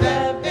and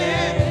step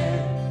in,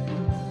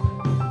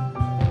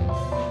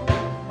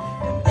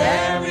 and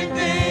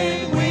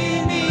everything we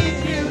need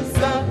you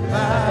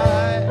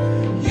supply.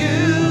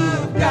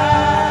 You've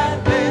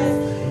got this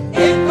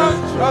in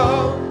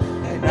control,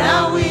 and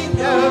now we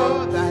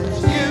know that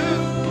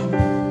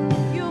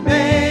you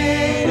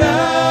made a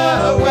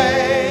way.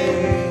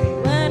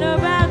 When our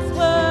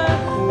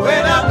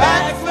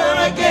backs were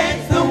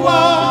against the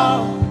wall,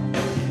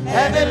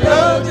 and it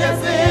looked as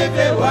if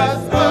it was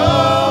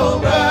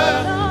over,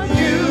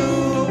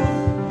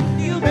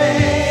 you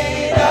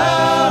made a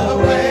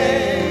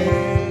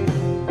way.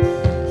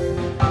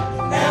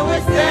 Now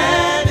we're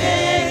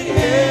standing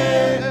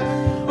here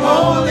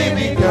only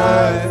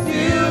because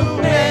you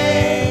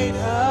made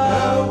a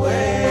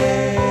way.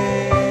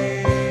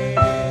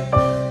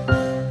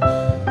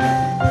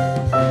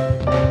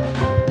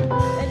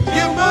 And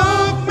you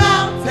move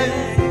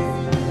mountains,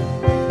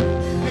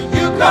 and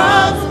you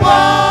cause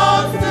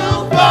walls to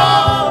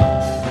fall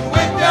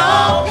with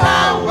your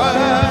power.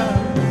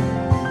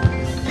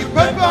 You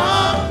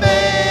perform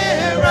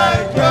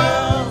miracles,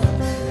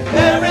 and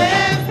there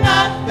is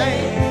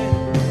nothing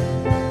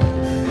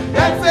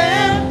that's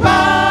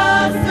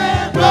impossible.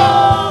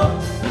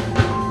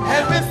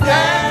 And we're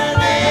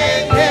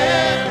standing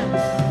here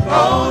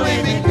only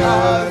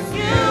because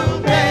you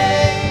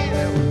made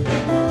a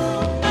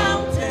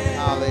mountain.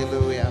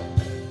 Hallelujah.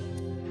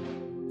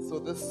 So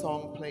this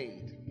song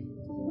played,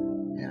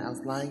 and I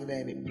was lying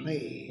there and it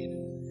played,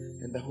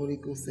 and the Holy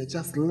Ghost said,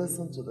 just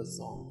listen to the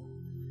song.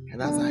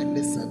 And as I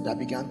listened, I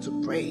began to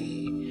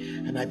pray,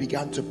 and I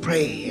began to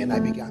pray, and I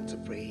began to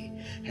pray,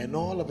 and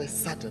all of a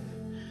sudden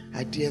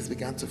ideas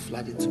began to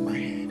flood into my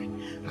head.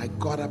 I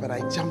got up and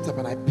I jumped up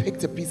and I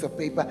picked a piece of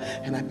paper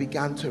and I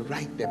began to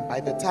write them.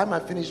 By the time I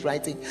finished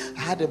writing,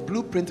 I had a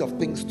blueprint of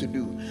things to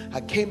do.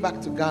 I came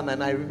back to Ghana,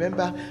 and I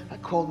remember I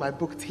called my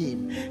book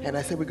team and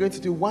I said, we're going to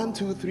do 1,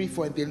 2, 3,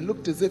 4. And they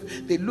looked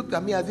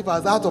at me as if I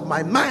was out of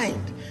my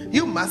mind.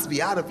 You must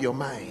be out of your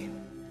mind.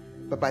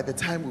 But by the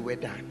time we were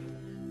done,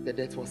 the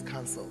debt was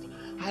cancelled.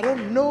 I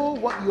don't know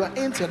what you are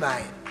in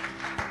tonight,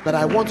 but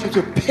I want you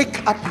to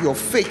pick up your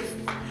faith.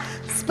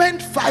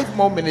 Spend 5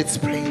 more minutes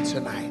praying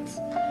tonight.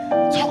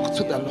 Talk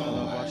to the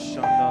Lord.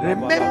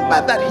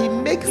 Remember that He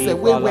makes a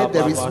way where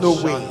there is no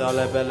way.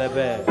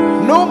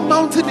 No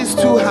mountain is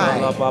too high.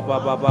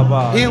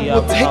 He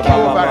will take you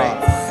over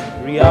it.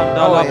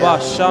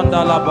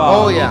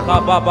 Oh yeah.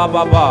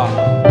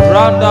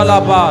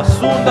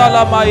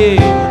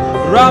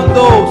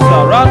 Randosa,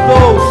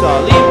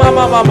 Lima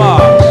Mama,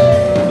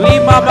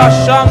 Lima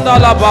Bashanda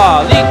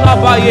Laba, Lika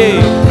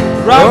Baye,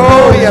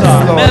 Randosa,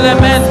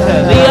 Melemente,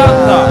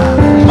 Lianta,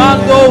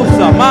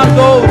 Mandosa,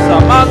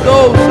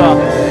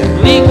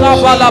 Lika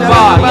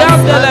Balaba,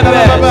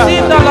 Yandelebe,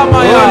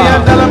 Sindalamaya,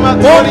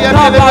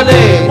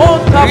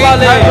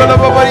 Montabale,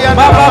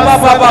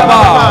 Baba,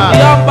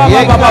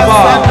 Yamba Baba,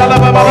 Manda,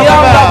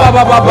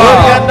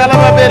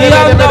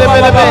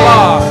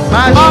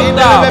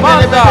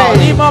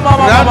 Lima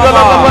Mama,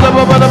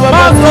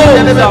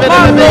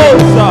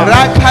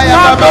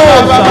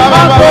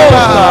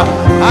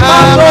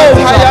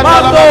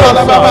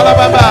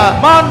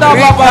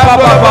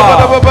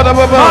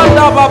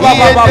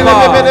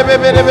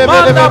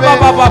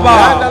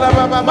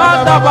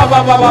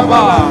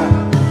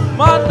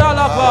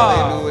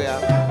 Hallelujah.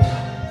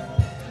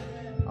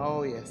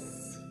 Oh yes.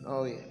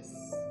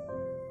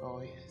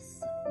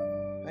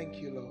 Thank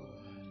you, Lord.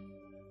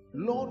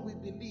 Lord, we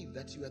believe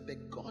that you are the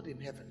God in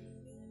heaven,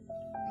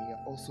 and you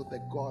are also the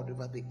God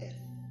over the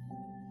earth.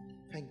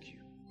 Thank you.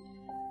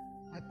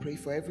 I pray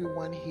for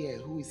everyone here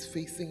who is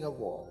facing a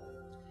wall,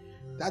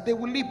 that they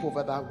will leap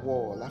over that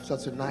wall after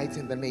tonight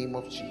in the name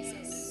of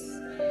Jesus.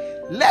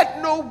 Let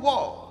no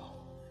wall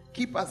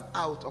keep us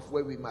out of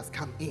where we must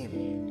come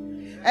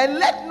in, and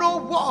let no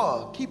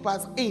wall keep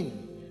us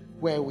in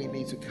where we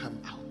need to come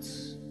out.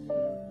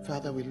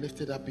 Father, we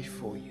lift it up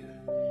before you.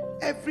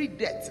 Every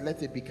debt,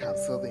 let it be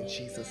cancelled in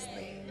Jesus'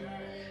 name.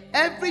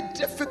 Every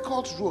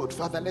difficult road,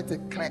 Father, let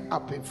it clear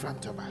up in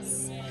front of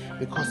us,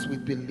 because we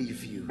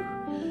believe you.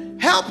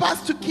 Help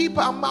us to keep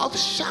our mouth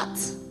shut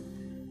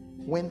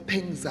when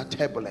things are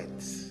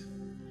turbulent.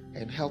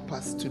 And help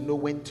us to know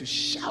when to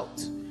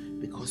shout,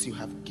 because you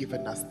have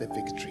given us the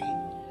victory.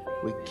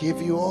 We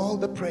give you all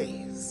the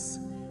praise.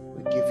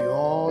 We give you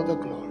all the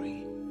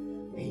glory.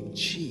 In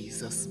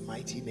Jesus'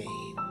 mighty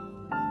name.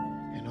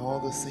 And all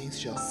the saints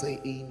shall say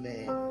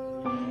amen.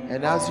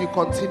 And as you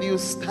continue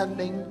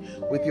standing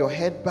with your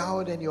head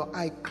bowed and your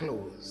eye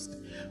closed,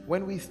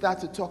 when we start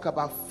to talk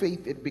about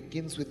faith, it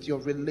begins with your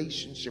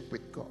relationship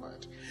with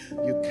God.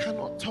 You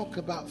cannot talk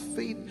about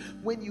faith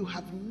when you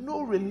have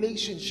no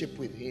relationship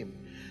with Him.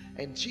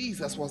 And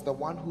Jesus was the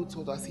one who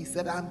told us, He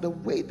said, I'm the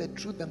way, the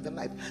truth, and the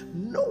life.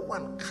 No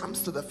one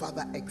comes to the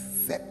Father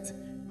except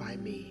by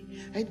me.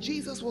 And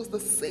Jesus was the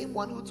same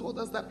one who told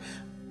us that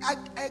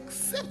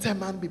except a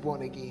man be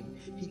born again,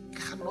 he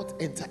cannot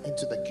enter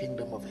into the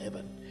kingdom of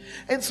heaven.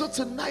 And so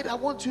tonight I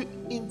want to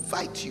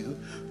invite you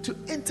to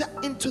enter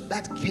into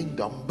that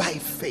kingdom by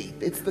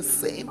faith. It's the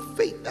same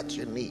faith that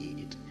you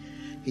need.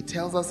 He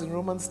tells us in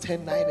Romans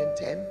 10:9 and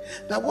 10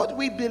 that what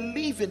we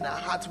believe in our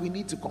hearts, we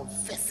need to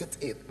confess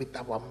it with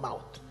our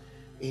mouth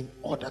in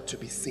order to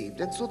be saved.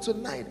 And so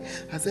tonight,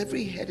 as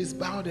every head is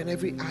bowed and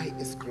every eye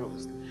is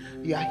closed,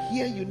 you are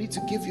here, you need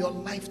to give your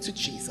life to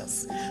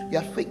Jesus. You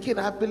are thinking,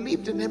 I've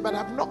believed in Him, but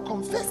I've not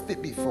confessed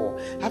it before.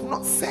 I've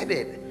not said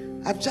it.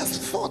 I've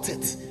just thought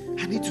it.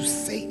 I need to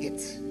say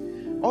it.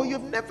 Or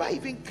you've never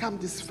even come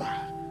this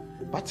far,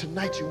 but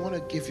tonight you want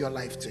to give your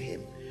life to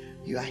Him.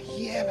 You are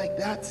here like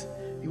that.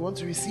 You want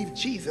to receive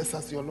Jesus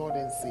as your Lord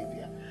and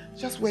Savior.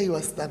 Just where you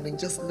are standing,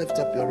 just lift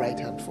up your right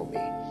hand for me.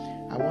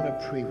 I want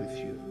to pray with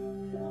you.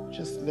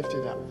 Just lift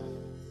it up.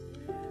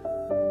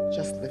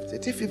 Just lift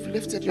it. If you've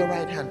lifted your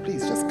right hand,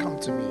 please just come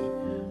to me.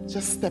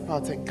 Just step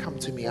out and come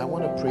to me. I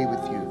want to pray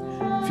with you.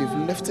 If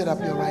you've lifted up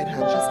your right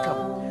hand, just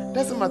come.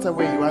 Doesn't matter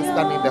where you are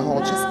standing in the hall,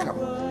 just come.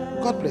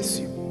 God bless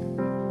you.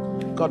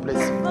 God bless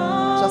you.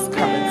 Just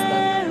come and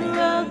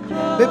stand with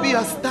me. Maybe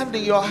you're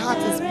standing, your heart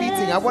is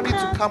beating. I want you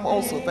to come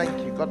also. Thank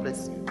you. God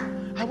bless you.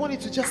 I want you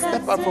to just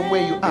step out from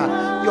where you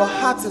are. Your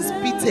heart is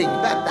beating.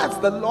 That's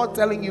the Lord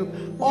telling you,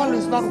 all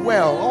is not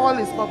well. All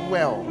is not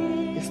well.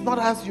 It's not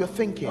as you're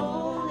thinking.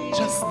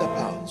 Just step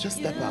out. Just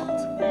step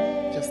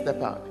out. Just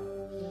step out.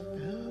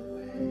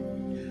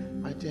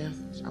 My dear,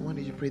 I want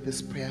you to pray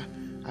this prayer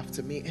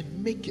after me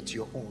and make it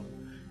your own.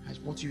 I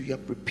want you're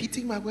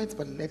repeating my words,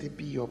 but let it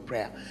be your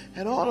prayer.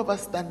 And all of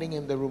us standing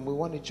in the room, we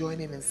want to join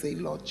in and say,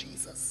 Lord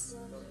Jesus,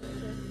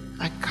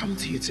 I come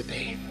to you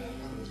today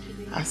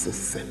as a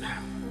sinner.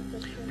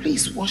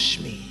 Please wash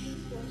me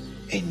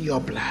in your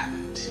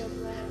blood.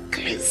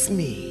 Cleanse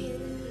me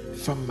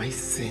from my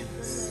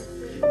sins.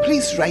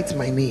 Please write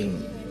my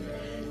name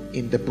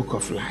in the book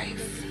of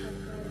life.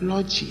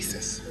 Lord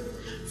Jesus,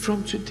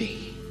 from today,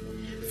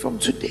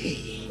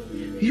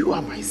 you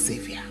are my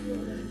Savior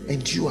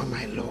and you are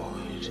my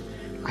Lord.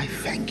 I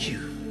thank you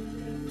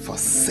for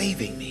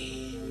saving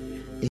me.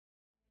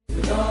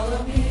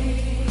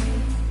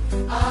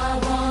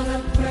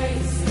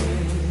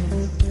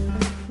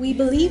 We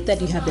believe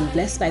that you have been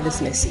blessed by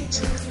this message.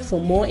 For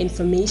more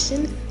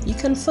information, you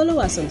can follow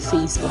us on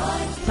Facebook,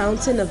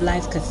 Fountain of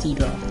Life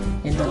Cathedral,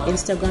 and on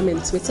Instagram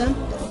and Twitter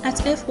at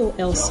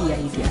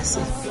FOLCIUDAC.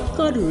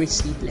 God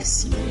richly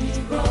bless you.